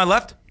people know I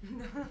left?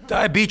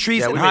 Diabetes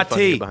Yeah, and we hot made fun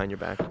of you tea. behind your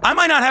back. I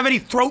might not have any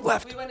throat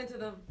left. We went into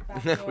the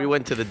back door. We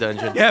went to the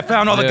dungeon. Yeah,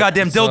 found all the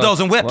goddamn dildos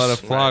and whips. A lot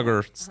of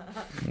floggers.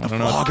 I don't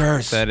know what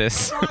Floggers. that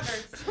is.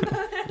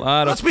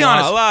 Let's be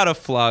honest. A lot of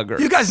floggers.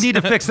 You guys need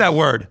to fix that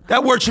word.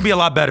 That word should be a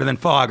lot better than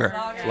flogger.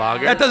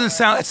 Flogger? That doesn't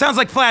sound, it sounds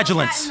like Cat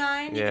flagellance. and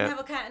nine. You Yeah. can have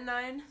a cat and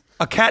nine.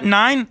 A cat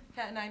 9?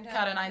 Cat and nine tails.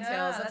 Cat and nine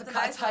tails. That's a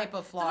nice type one.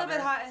 of It's a little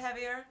bit flogger.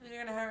 heavier.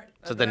 You're gonna hurt.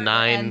 So the The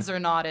 9. ends are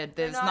knotted.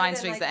 There's Knotted 9 and,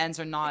 strings. like, The ends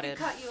are It knotted.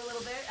 can cut you a little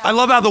bit. I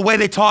love how the way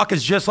they talk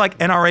is just like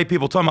NRA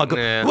people talking about,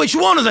 Yeah. which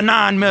one is a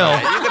 9 mil? You're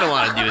going to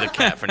want to do the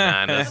cat for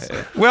 9.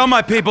 Well,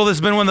 my people, this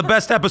has been one of the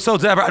best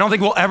episodes ever. I don't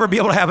think we'll ever be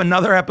able to have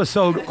another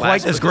episode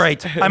quite as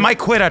great. I might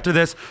quit after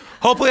this.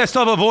 Hopefully I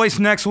still have a voice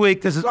next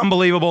week. This is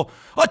unbelievable.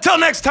 Until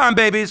next time,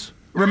 babies.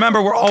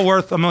 Remember, we're all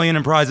worth $1 million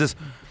in prizes.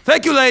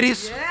 Thank you,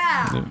 ladies.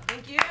 Yeah.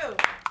 Thank you.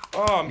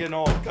 Oh, I'm getting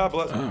old. God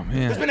bless. Oh, man.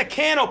 There's been a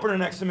can opener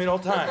next to me the whole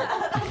time.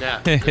 Yeah.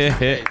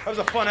 That was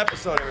a fun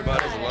episode,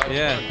 everybody.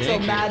 Yeah. So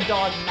Mad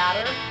Dog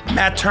Matter.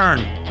 Matt Turn.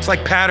 It's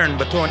like pattern,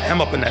 but throw an M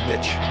up in that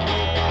bitch.